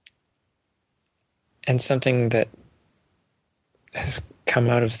 and something that has come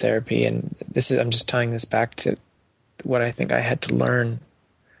out of therapy, and I'm just tying this back to what I think I had to learn,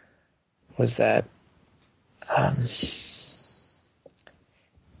 was that I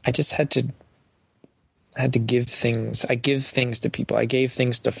just had to give things. I give things to people. I gave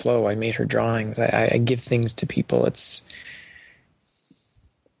things to Flo. I made her drawings. I give things to people. It's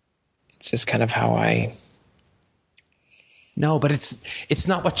just kind of how I... No, but it's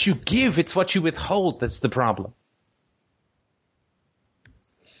not what you give, it's what you withhold that's the problem.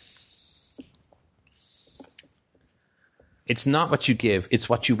 It's not what you give, it's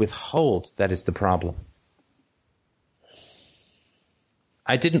what you withhold that is the problem.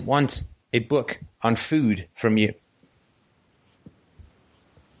 I didn't want a book on food from you.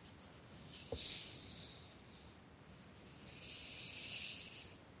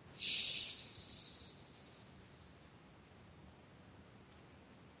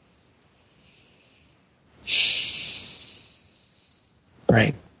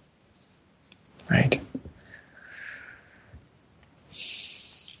 Right. Right.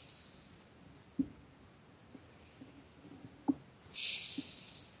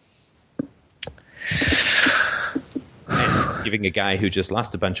 And giving a guy who just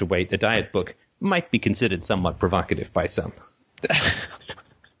lost a bunch of weight a diet book might be considered somewhat provocative by some.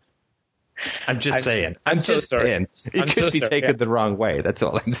 I'm just saying. I'm just saying. It could be taken the wrong way. That's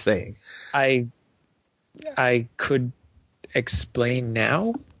all I'm saying. I could explain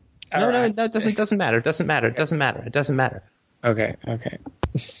now? No, it doesn't matter. It doesn't matter. Okay.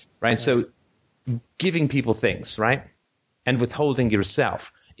 Right, so giving people things, right? And withholding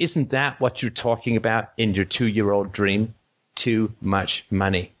yourself. Isn't that what you're talking about in your 2-year-old dream? Too much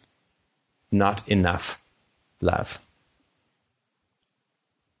money. Not enough love.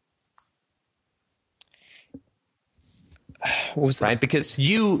 What was that? Right, because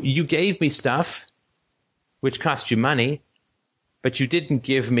you gave me stuff which cost you money, but you didn't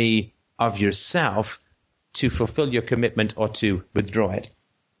give me of yourself to fulfill your commitment or to withdraw it,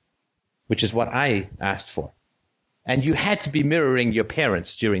 which is what I asked for. And you had to be mirroring your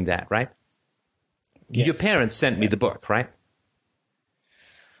parents during that, right? Yes. Your parents sent me the book, right?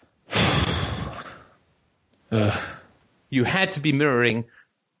 You had to be mirroring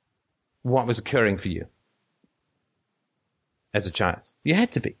what was occurring for you as a child. You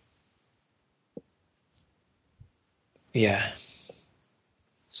had to be. Yeah.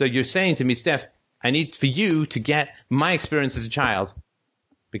 So you're saying to me, Steph, I need for you to get my experience as a child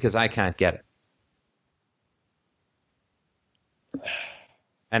because I can't get it.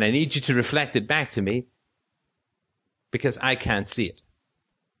 And I need you to reflect it back to me because I can't see it.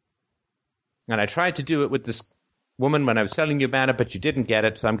 And I tried to do it with this woman when I was telling you about it, but you didn't get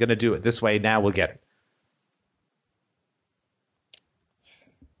it, so I'm going to do it this way. Now we'll get it.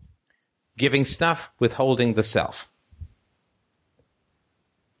 Giving stuff, withholding the self.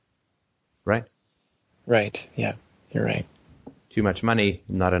 Right? Right. Yeah, you're right. Too much money,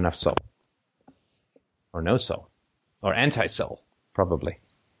 not enough soul. Or no soul. Or anti-soul, probably.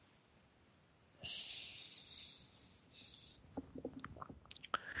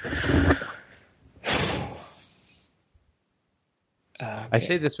 Okay. I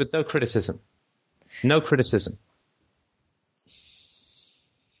say this with no criticism. No criticism.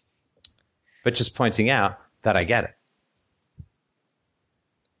 But just pointing out that I get it.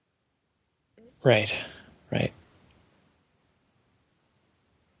 Right. Right.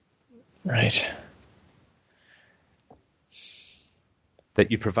 Right. That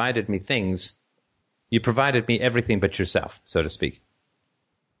you provided me things. You provided me everything but yourself, so to speak.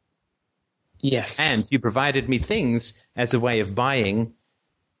 Yes. And you provided me things as a way of buying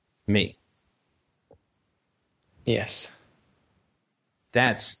me. Yes.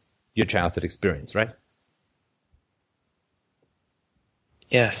 That's your childhood experience, right?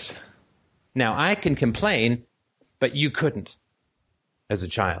 Yes. Now, I can complain, but you couldn't as a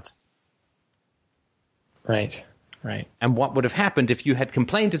child. Right. Right. And what would have happened if you had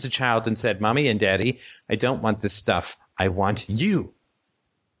complained as a child and said, Mommy and Daddy, I don't want this stuff. I want you.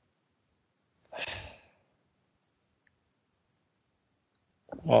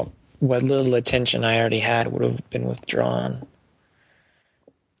 Well, what little attention I already had would have been withdrawn.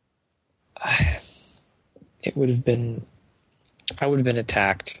 It would have been, I would have been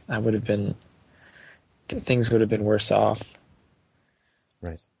attacked. I would have been, things would have been worse off.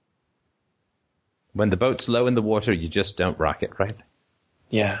 Right. When the boat's low in the water, you just don't rock it, right?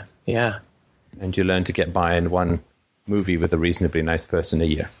 Yeah. Yeah. And you learn to get by in one movie with a reasonably nice person a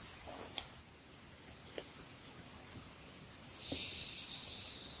year.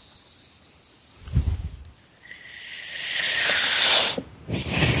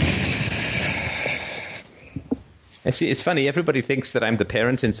 I see. It's funny. Everybody thinks that I'm the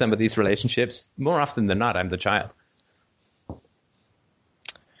parent in some of these relationships. More often than not, I'm the child.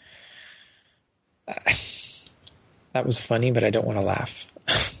 That was funny, but I don't want to laugh.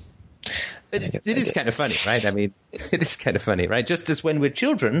 It is kind of funny, right? I mean, it is kind of funny, right? Just as when we're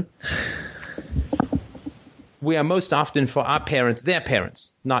children, we are most often for our parents, their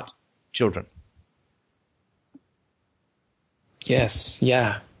parents, not children. Yes.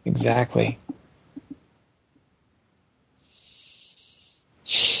 Yeah, exactly.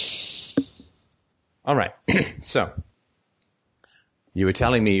 All right. So you were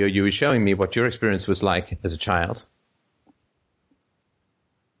telling me, or you were showing me what your experience was like as a child.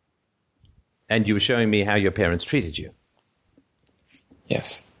 And you were showing me how your parents treated you.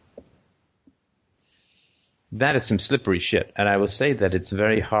 Yes. That is some slippery shit. And I will say that it's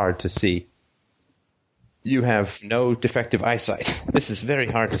very hard to see. You have no defective eyesight. This is very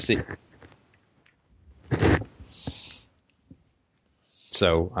hard to see.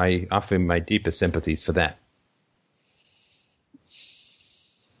 So I offer my deepest sympathies for that.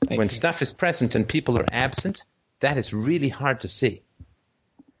 When stuff is present and people are absent, that is really hard to see.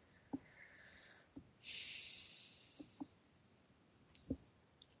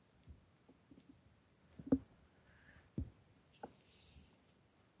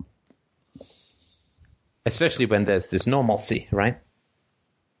 Especially when there's this normalcy, right?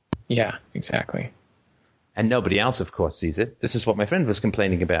 Yeah, exactly. And nobody else, of course, sees it. This is what my friend was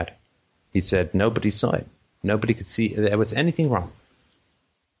complaining about. He said nobody saw it. Nobody could see there was anything wrong.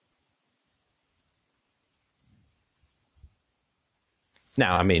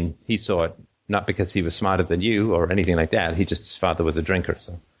 Now, I mean, he saw it not because he was smarter than you or anything like that. His father was a drinker,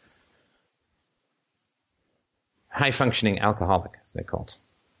 so. High-functioning alcoholic, as they call it.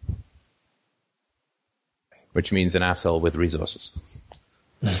 Which means an asshole with resources.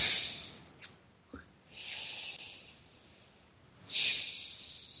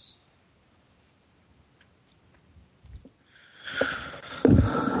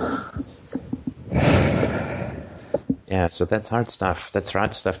 Yeah, so that's hard stuff. That's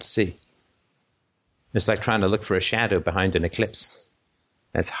hard stuff to see. It's like trying to look for a shadow behind an eclipse.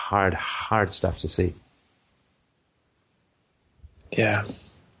 That's hard, hard stuff to see. Yeah.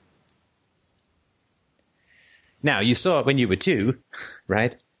 Now, you saw it when you were 2,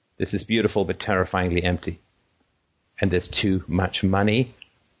 right? This is beautiful but terrifyingly empty. And there's too much money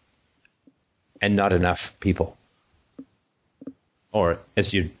and not enough people. Or,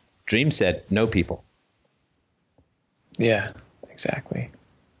 as your dream said, no people. Yeah, exactly.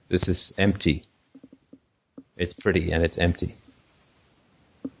 This is empty. It's pretty and it's empty.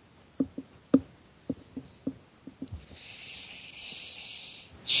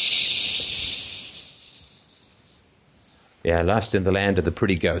 Yeah, lost in the land of the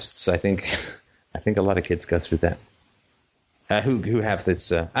pretty ghosts. I think a lot of kids go through that. Who have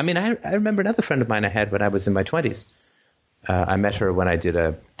this? I remember another friend of mine I had when I was in my 20s. I met her when I did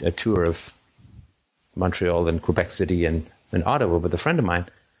a tour of Montreal and Quebec City and Ottawa with a friend of mine,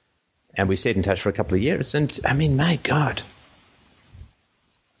 and we stayed in touch for a couple of years. And I mean, my God,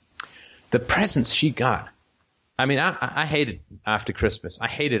 the presents she got. I mean, I hated after Christmas. I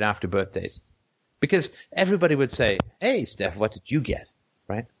hated after birthdays. Because everybody would say, "Hey, Steph, what did you get?"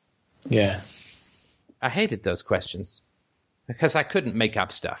 Right? Yeah. I hated those questions because I couldn't make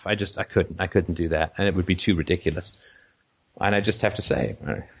up stuff. I couldn't. I couldn't do that, and it would be too ridiculous. And I just have to say,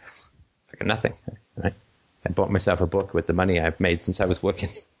 I got nothing. Right? I bought myself a book with the money I've made since I was working,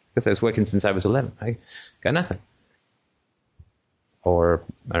 because I was working since I was 11. I got nothing. Or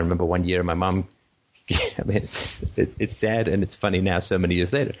I remember one year my mom. I mean, it's sad and it's funny now so many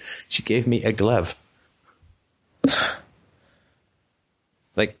years later. She gave me a glove.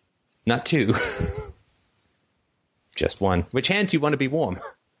 Like, not 2. Just 1. Which hand do you want to be warm?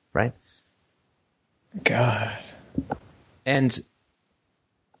 Right? God.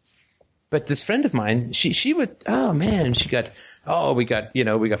 But this friend of mine, she would, we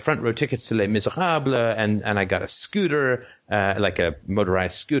got front row tickets to Les Miserables, and I got a scooter, like a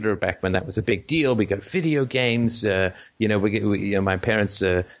motorized scooter back when that was a big deal. We got video games. My parents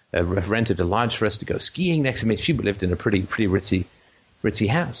have rented a lodge for us to go skiing next to me. She lived in a pretty ritzy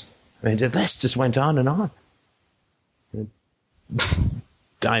house. I mean, the list just went on and on.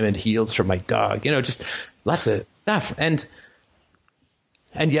 Diamond heels for my dog, just lots of stuff.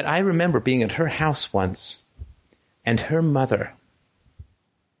 And yet I remember being at her house once, and her mother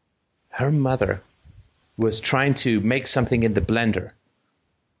was trying to make something in the blender.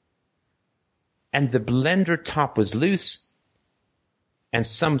 And the blender top was loose, and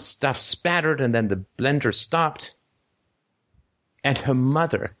some stuff spattered, and then the blender stopped. And her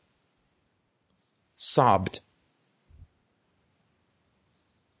mother sobbed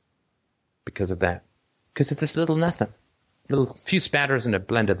because of that. Because of this little nothing. Little few spatters in a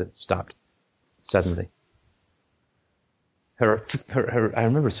blender that stopped suddenly. Her I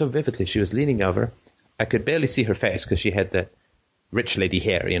remember so vividly. She was leaning over. I could barely see her face because she had that rich lady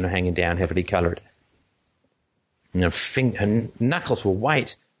hair, hanging down, heavily colored. And her knuckles were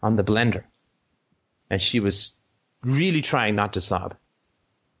white on the blender, and she was really trying not to sob.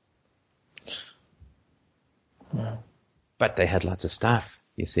 Wow. But they had lots of stuff.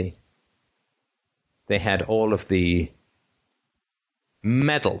 You see, they had all of the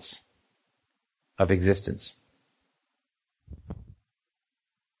medals of existence.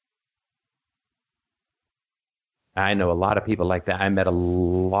 I know a lot of people like that. I met a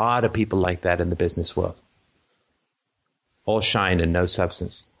lot of people like that in the business world. All shine and no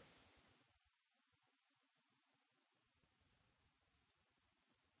substance.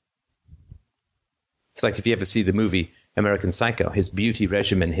 It's like if you ever see the movie American Psycho, his beauty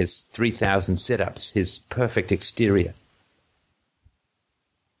regimen, his 3,000 sit-ups, his perfect exterior.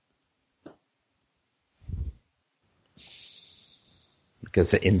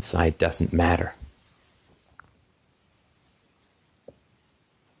 Because the inside doesn't matter.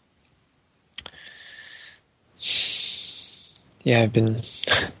 Yeah,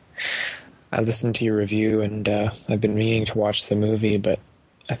 I listened to your review, and I've been meaning to watch the movie, but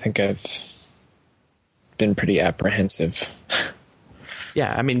I think I've been pretty apprehensive.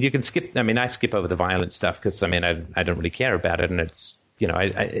 Yeah, I mean, you can skip. I mean, I skip over the violent stuff because I don't really care about it, and it's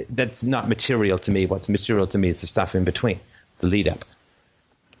that's not material to me. What's material to me is the stuff in between, the lead up.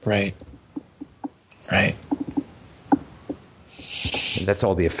 Right. And that's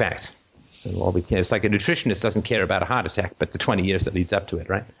all the effect. And all we care. It's like a nutritionist doesn't care about a heart attack, but the 20 years that leads up to it,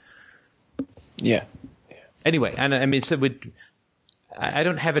 right? Yeah. Anyway, and I mean, so I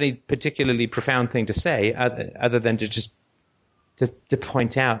don't have any particularly profound thing to say other than to just to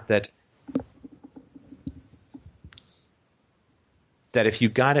point out that if you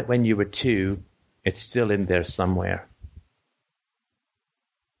got it when you were 2, it's still in there somewhere.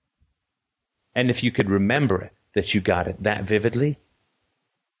 And if you could remember it, that you got it that vividly,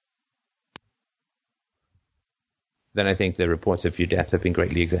 then I think the reports of your death have been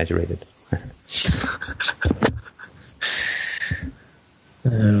greatly exaggerated.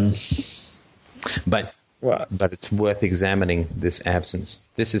 But it's worth examining this absence.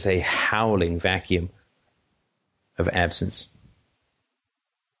 This is a howling vacuum of absence.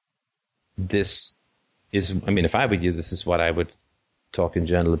 This is, I mean, if I were you, this is what I would talk in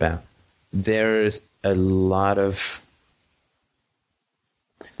journal about. There's a lot of,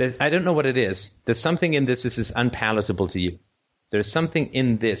 I don't know what it is. There's something in this is unpalatable to you. There's something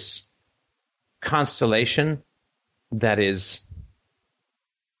in this constellation that is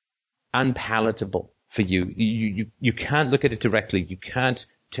unpalatable for you. You can't look at it directly. You can't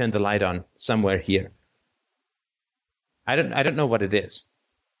turn the light on somewhere here. I don't know what it is.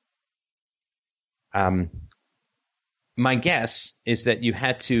 My guess is that you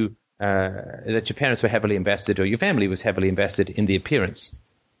had to that your parents were heavily invested, or your family was heavily invested in the appearance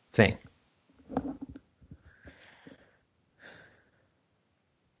thing.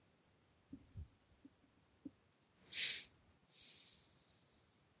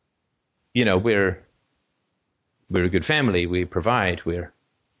 You know, we're a good family. We provide. We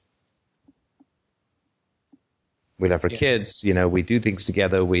love our kids. You know, we do things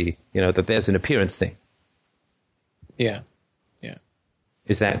together. That there's an appearance thing. Yeah.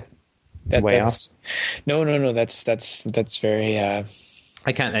 Is that way off? No. That's very. I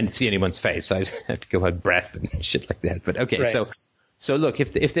can't see anyone's face. I have to go out breath and shit like that. But okay, right. So look,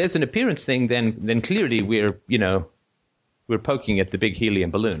 if there's an appearance thing, then clearly we're poking at the big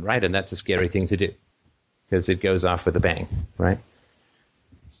helium balloon, right? And that's a scary thing to do because it goes off with a bang, right?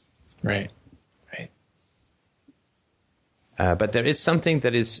 Right. But there is something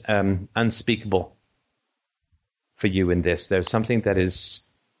that is unspeakable for you in this. There's something that is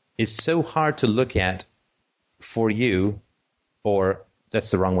so hard to look at for you, or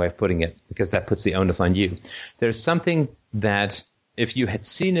that's the wrong way of putting it, because that puts the onus on you. There's something that, if you had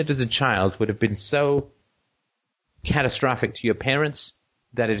seen it as a child, would have been so catastrophic to your parents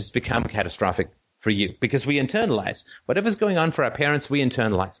that it has become catastrophic for you, because we internalize whatever's going on for our parents. We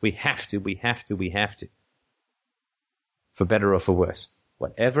internalize. We have to, for better or for worse.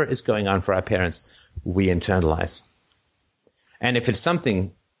 Whatever is going on for our parents, we internalize. And if it's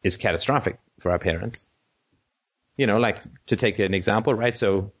something is catastrophic for our parents, like, to take an example, right?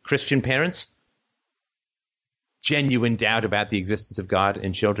 So Christian parents, genuine doubt about the existence of God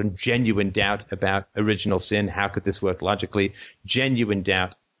in children, genuine doubt about original sin. How could this work logically? Genuine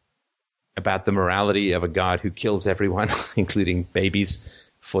doubt about the morality of a God who kills everyone, including babies,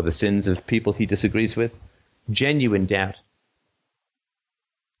 for the sins of people he disagrees with. Genuine doubt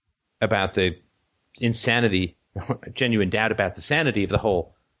about the insanity, genuine doubt about the sanity of the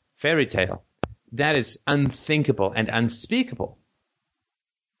whole fairy tale. That is unthinkable and unspeakable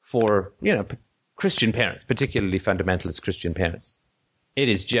for, Christian parents, particularly fundamentalist Christian parents. It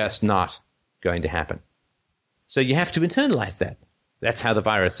is just not going to happen. So you have to internalize that. That's how the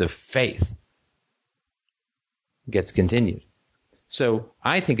virus of faith gets continued. So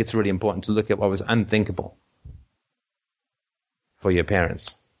I think it's really important to look at what was unthinkable for your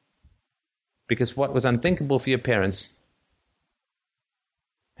parents. Because what was unthinkable for your parents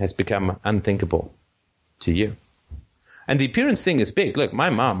has become unthinkable to you. And the appearance thing is big. Look,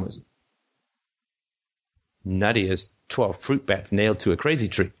 my mom was nutty as 12 fruit bats nailed to a crazy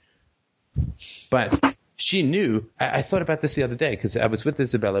tree. But she knew, I thought about this the other day, because I was with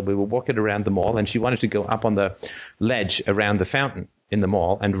Isabella. We were walking around the mall, and she wanted to go up on the ledge around the fountain in the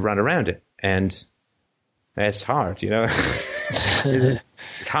mall and run around it. And it's hard,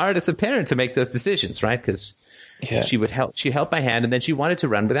 It's hard as a parent to make those decisions, right? Because she held my hand, and then she wanted to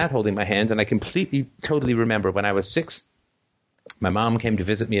run without holding my hand. And I totally remember when I was 6, my mom came to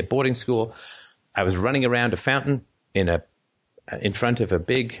visit me at boarding school. I was running around a fountain in front of a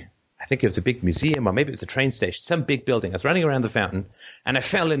big, I think it was a big museum, or maybe it was a train station, some big building. I was running around the fountain, and I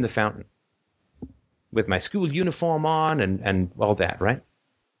fell in the fountain with my school uniform on and all that, right?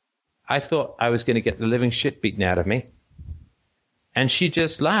 I thought I was going to get the living shit beaten out of me. And she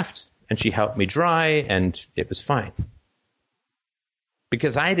just laughed, and she helped me dry, and it was fine.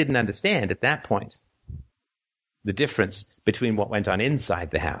 Because I didn't understand at that point the difference between what went on inside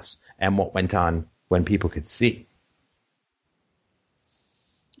the house and what went on when people could see.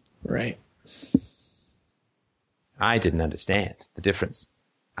 Right. I didn't understand the difference.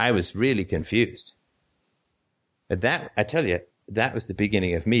 I was really confused. But that, I tell you, that was the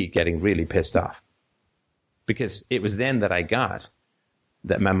beginning of me getting really pissed off. Because it was then that I got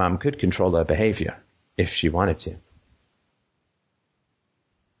that my mom could control her behavior if she wanted to.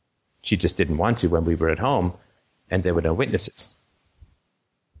 She just didn't want to when we were at home and there were no witnesses.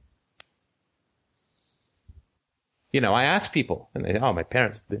 I ask people, and they say, my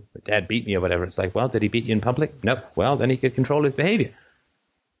dad beat me or whatever. It's like, well, did he beat you in public? No. Well, then he could control his behavior.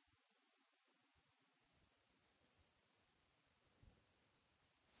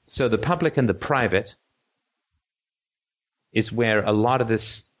 So the public and the private is where a lot of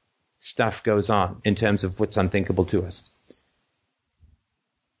this stuff goes on in terms of what's unthinkable to us.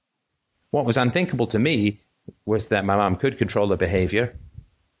 What was unthinkable to me was that my mom could control her behavior,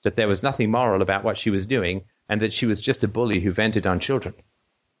 that there was nothing moral about what she was doing, and that she was just a bully who vented on children.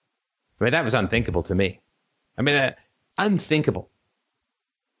 I mean, that was unthinkable to me. I mean, unthinkable.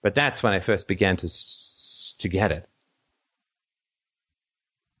 But that's when I first began to get it.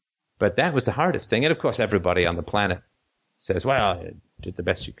 But that was the hardest thing. And of course, everybody on the planet says, well, you did the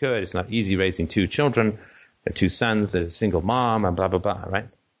best you could. It's not easy raising two children, 2 sons, a single mom, and blah, blah, blah, right?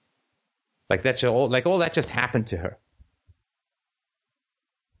 All that just happened to her.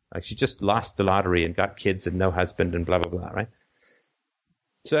 Like she just lost the lottery and got kids and no husband and blah, blah, blah, right?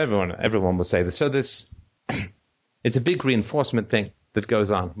 So everyone will say this. So it's a big reinforcement thing that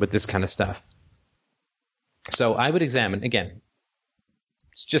goes on with this kind of stuff. So I would examine, again,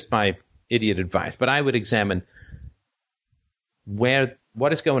 it's just my idiot advice, but I would examine what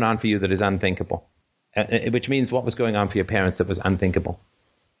is going on for you that is unthinkable, which means what was going on for your parents that was unthinkable.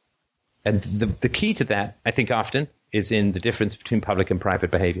 And the key to that, I think often, is in the difference between public and private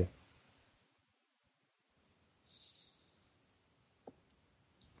behavior.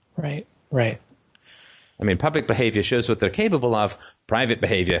 Right. I mean, public behavior shows what they're capable of. Private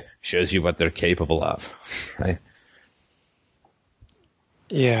behavior shows you what they're capable of, right?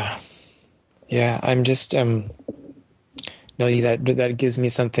 Yeah. I'm just no, that gives me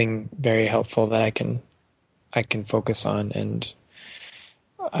something very helpful that I can focus on, and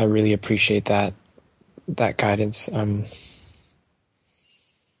I really appreciate that guidance. I'm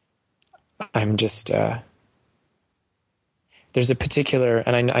just there's a particular,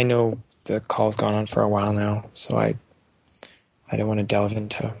 and I know the call's gone on for a while now, so I don't want to delve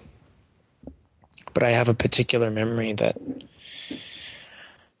into, but I have a particular memory that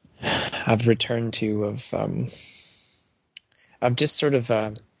I've returned to of just sort of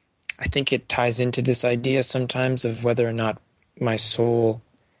I think it ties into this idea sometimes of whether or not my soul,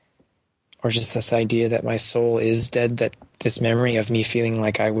 or just this idea that my soul is dead, that this memory of me feeling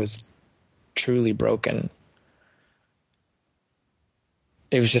like I was truly broken.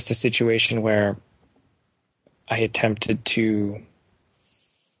 It was just a situation where I attempted to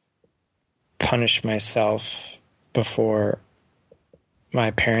punish myself before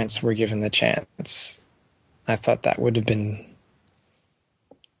my parents were given the chance. I thought that would have been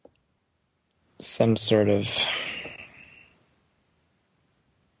some sort of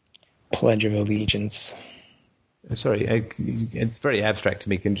pledge of allegiance. Sorry, it's very abstract to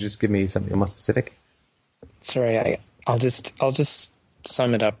me. Can you just give me something more specific? Sorry, I'll just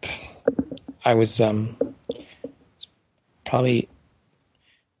sum it up. I was probably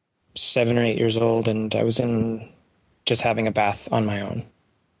 7 or 8 years old, and I was just having a bath on my own.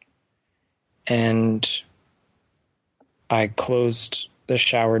 And I closed the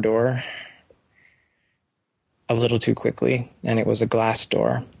shower door a little too quickly, and it was a glass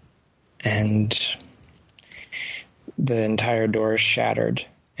door. And the entire door shattered,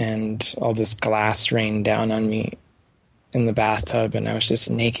 and all this glass rained down on me in the bathtub, and I was just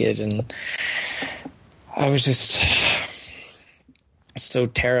naked, and I was just so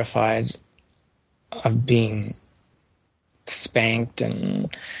terrified of being spanked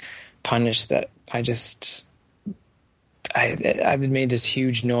and punished that I made this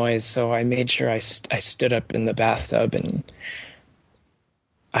huge noise. So I made sure I stood up in the bathtub, and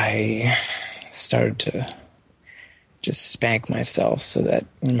I started to just spank myself so that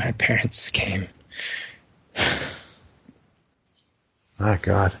when my parents came. My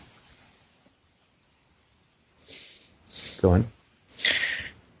God. Go on.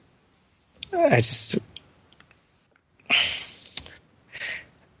 I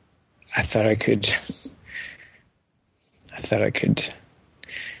thought I could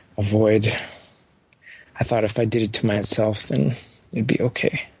avoid. I thought if I did it to myself, then it'd be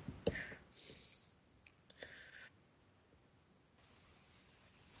okay.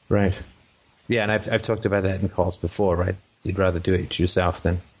 Right. Yeah, and I've talked about that in calls before, right? You'd rather do it yourself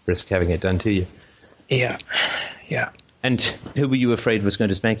than risk having it done to you. Yeah. And who were you afraid was going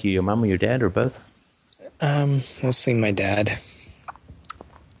to spank you, your mom or your dad, or both? Mostly my dad.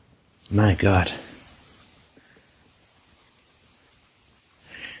 My God.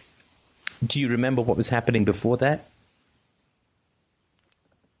 Do you remember what was happening before that?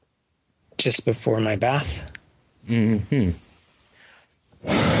 Just before my bath. Mm-hmm.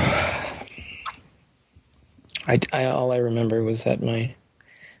 I all I remember was that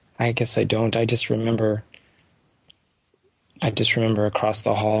I guess I don't. I just remember across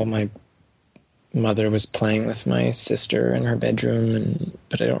the hall my mother was playing with my sister in her bedroom,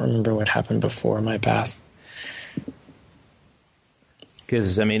 but I don't remember what happened before my bath.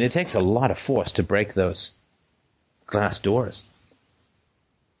 Because, I mean, it takes a lot of force to break those glass doors.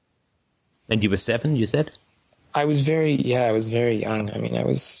 And you were 7, you said? I was very young. I mean,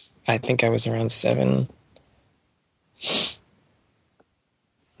 I think I was around 7.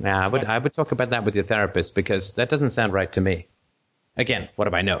 Nah, I would talk about that with your therapist, because that doesn't sound right to me. Again, what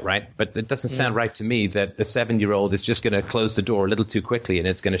do I know, right? But it doesn't sound right to me that a 7-year-old is just going to close the door a little too quickly and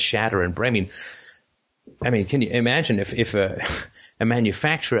it's going to shatter and break. I mean, can you imagine if a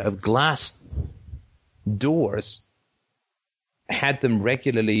manufacturer of glass doors had them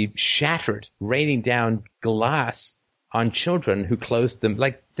regularly shattered, raining down glass on children who closed them?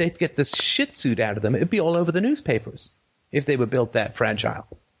 Like, they'd get this shit suit out of them. It'd be all over the newspapers if they were built that fragile.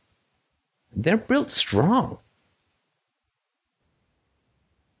 They're built strong.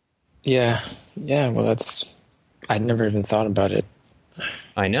 Yeah. Well, I'd never even thought about it.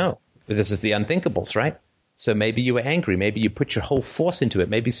 I know. But this is the unthinkables, right? So maybe you were angry. Maybe you put your whole force into it.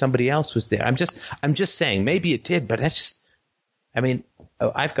 Maybe somebody else was there. I'm just saying, maybe it did, but that's just, I mean,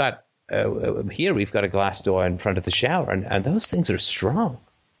 I've got, here we've got a glass door in front of the shower, and those things are strong.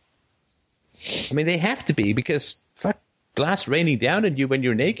 I mean, they have to be, because glass raining down on you when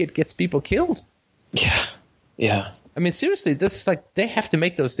you're naked gets people killed. Yeah. I mean, seriously, this is like, they have to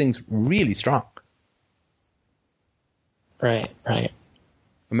make those things really strong. Right.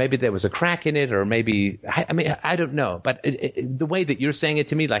 Or maybe there was a crack in it, or maybe, I don't know. But the way that you're saying it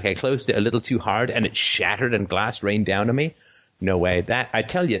to me, like I closed it a little too hard and it shattered and glass rained down on me, no way. That, I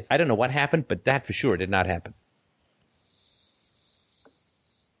tell you, I don't know what happened, but that for sure did not happen.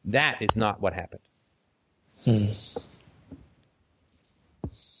 That is not what happened.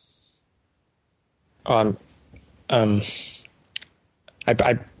 I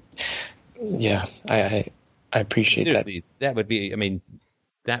appreciate Seriously, that would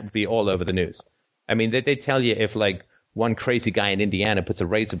be all over the news. I mean, they tell you if like one crazy guy in Indiana puts a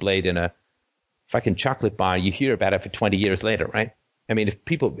razor blade in a fucking chocolate bar, you hear about it for 20 years later, right? I mean, if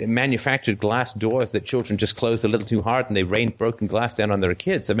people manufactured glass doors that children just closed a little too hard and they rained broken glass down on their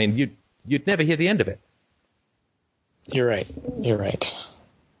kids, I mean, you'd never hear the end of it. You're right.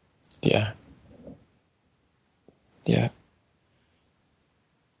 Yeah.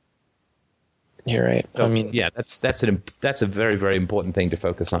 You're right. So, I mean, yeah, that's a very, very important thing to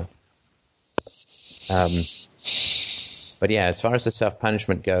focus on. But yeah, as far as the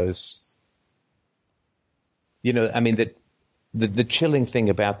self-punishment goes, you know, I mean, the chilling thing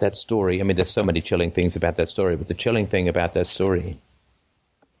about that story, I mean, there's so many chilling things about that story, but the chilling thing about that story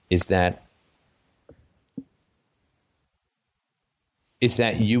is that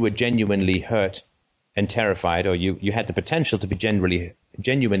you were genuinely hurt and terrified, or you had the potential to be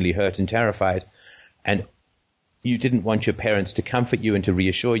genuinely hurt and terrified, and you didn't want your parents to comfort you and to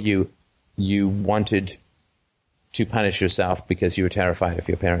reassure you. You wanted to punish yourself because you were terrified of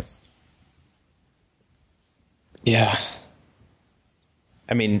your parents. Yeah.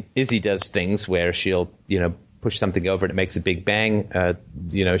 I mean, Izzy does things where she'll, push something over and it makes a big bang.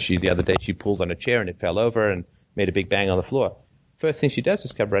 The other day she pulled on a chair and it fell over and made a big bang on the floor. First thing she does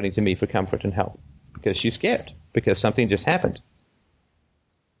is come running to me for comfort and help because she's scared, because something just happened.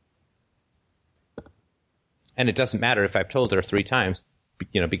 And it doesn't matter if I've told her 3 times,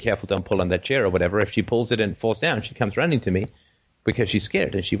 be careful, don't pull on that chair or whatever. If she pulls it and it falls down, she comes running to me because she's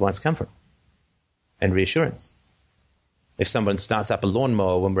scared and she wants comfort and reassurance. If someone starts up a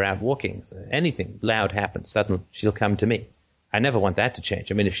lawnmower when we're out walking, anything loud happens, suddenly she'll come to me. I never want that to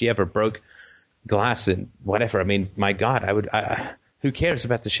change. I mean, if she ever broke glass and whatever, I mean, my God, who cares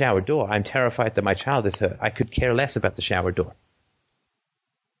about the shower door? I'm terrified that my child is hurt. I could care less about the shower door.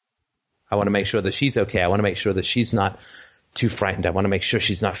 I want to make sure that she's okay. I want to make sure that she's not too frightened. I want to make sure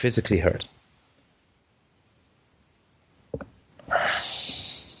she's not physically hurt.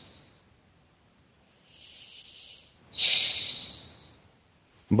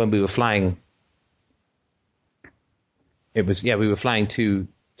 When we were flying, we were flying to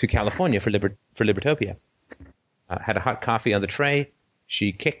California for Libertopia. Had a hot coffee on the tray.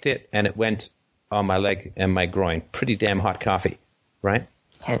 She kicked it, and it went on my leg and my groin. Pretty damn hot coffee, right?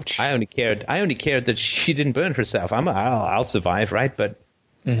 Ouch. I only cared that she didn't burn herself. I'll survive, right? But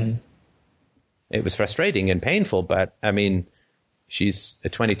It was frustrating and painful. But I mean, she's a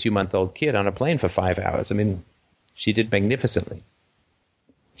 22-month-old kid on a plane for 5 hours. I mean, she did magnificently.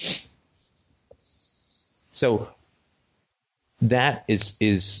 So that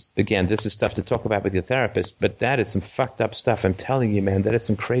is again, this is stuff to talk about with your therapist, but that is some fucked up stuff. I'm telling you, man, that is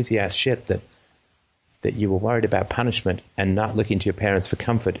some crazy ass shit that you were worried about punishment and not looking to your parents for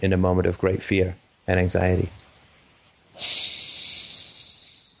comfort in a moment of great fear and anxiety.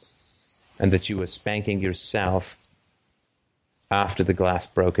 And that you were spanking yourself after the glass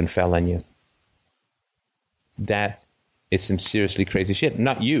broke and fell on you. That is some seriously crazy shit.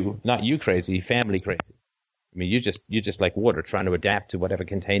 Not you crazy, family crazy. I mean, you're just like water trying to adapt to whatever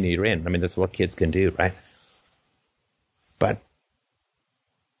container you're in. I mean, that's what kids can do, right? But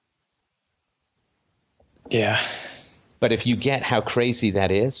yeah. But if you get how crazy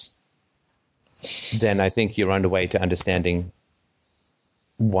that is, then I think you're on the way to understanding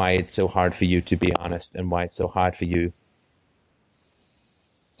why it's so hard for you to be honest and why it's so hard for you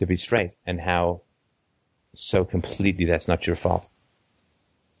to be straight and how so completely that's not your fault.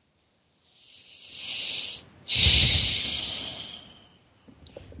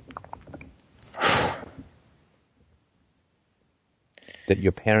 That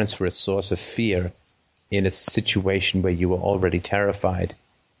your parents were a source of fear in a situation where you were already terrified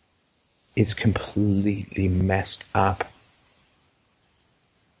is completely messed up.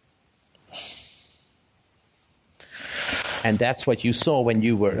 And that's what you saw when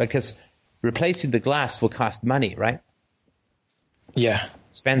you were, because replacing the glass will cost money, right? Yeah.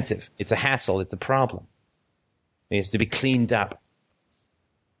 Expensive. It's a hassle. It's a problem. It has to be cleaned up.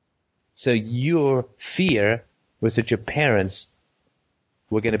 So your fear was that your parents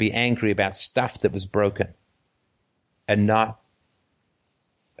were going to be angry about stuff that was broken and not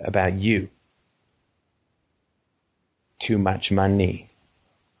about you. Too much money.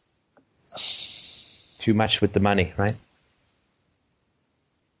 Too much with the money, right?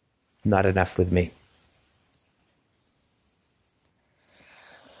 Not enough with me.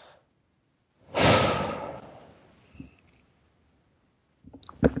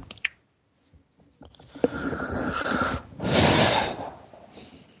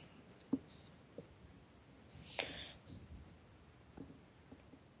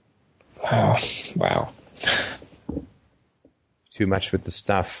 Wow. Too much with the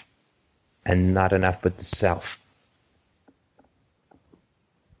stuff and not enough with the self.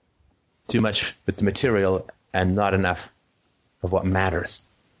 Too much with the material and not enough of what matters.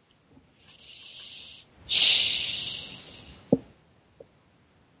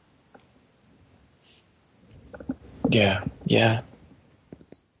 Yeah.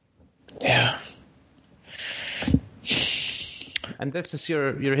 And this is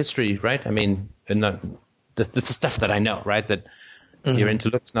your history, right? I mean, not, this is stuff that I know, right? That you're into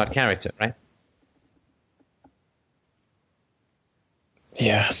looks, not character, right?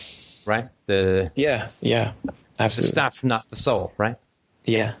 Yeah. Right? Yeah. Absolutely. The stuff, not the soul, right?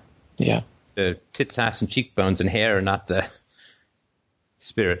 Yeah. The tits, ass, and cheekbones and hair are not the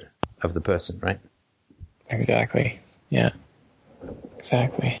spirit of the person, right? Exactly. Yeah.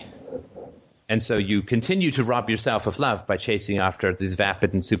 Exactly. And so you continue to rob yourself of love by chasing after these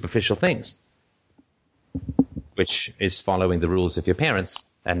vapid and superficial things, which is following the rules of your parents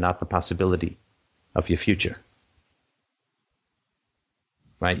and not the possibility of your future.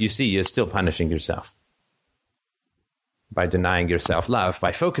 Right? You see, you're still punishing yourself by denying yourself love,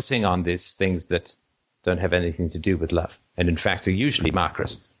 by focusing on these things that don't have anything to do with love, and in fact are usually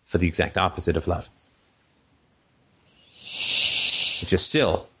markers for the exact opposite of love. But you're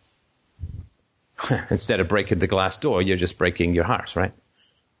still, instead of breaking the glass door, you're just breaking your heart, right?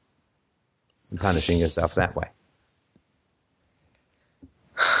 And punishing yourself that way.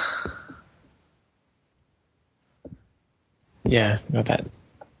 Yeah, no,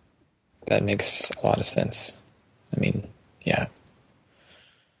 that makes a lot of sense. I mean, yeah.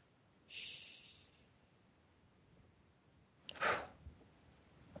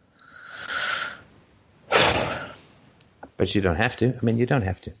 But you don't have to. I mean, you don't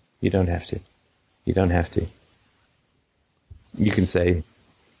have to. You don't have to. You don't have to. You can say,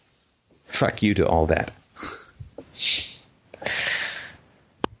 fuck you to all that.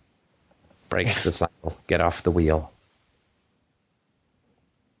 Break the cycle. Get off the wheel.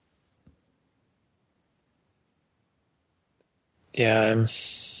 Yeah,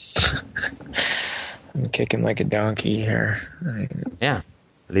 I'm kicking like a donkey here. Yeah.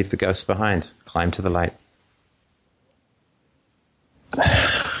 Leave the ghosts behind. Climb to the light.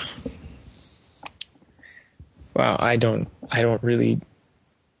 Wow, I don't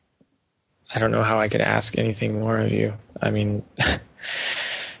know how I could ask anything more of you. I mean,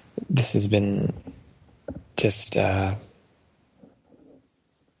 this has been just, I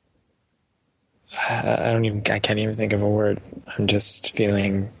can't even think of a word. I'm just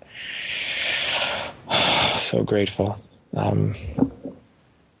feeling so grateful.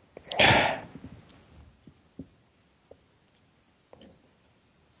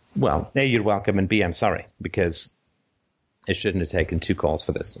 Well, A, you're welcome, and B, I'm sorry, because I shouldn't have taken 2 calls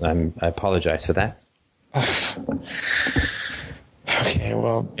for this. I apologize for that. Okay,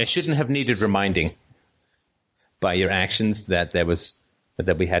 well, I shouldn't have needed reminding by your actions that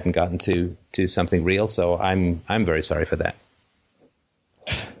we hadn't gotten to something real. So I'm very sorry for that.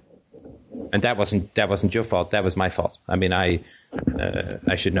 And that wasn't your fault. That was my fault. I mean, I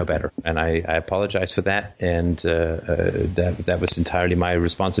should know better, and I apologize for that. And that was entirely my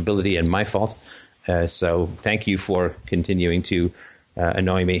responsibility and my fault. So thank you for continuing to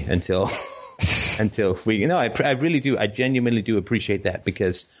annoy me until we. No, I really do. I genuinely do appreciate that,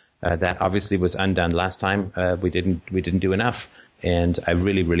 because that obviously was undone last time. We didn't do enough, and I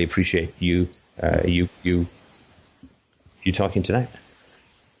really, really appreciate you talking tonight.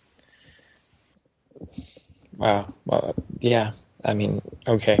 Wow. Well, yeah. I mean,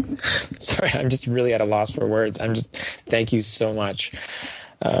 okay. Sorry, I'm just really at a loss for words. Thank you so much.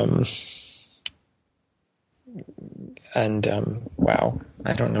 Wow.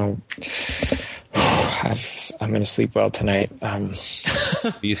 I don't know. I'm going to sleep well tonight.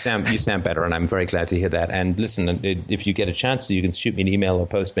 You sound better, and I'm very glad to hear that. And listen, if you get a chance, you can shoot me an email or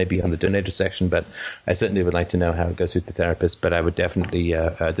post maybe on the donator section. But I certainly would like to know how it goes with the therapist. But I would definitely,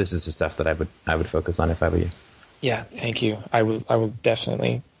 this is the stuff that I would focus on if I were you. Yeah, thank you. I will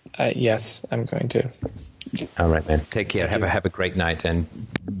definitely. Yes, I'm going to. All right, man. Take care. Have a great night, and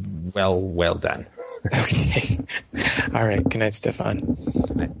well done. Okay. All right. Good night, Stefan.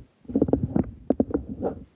 Good night.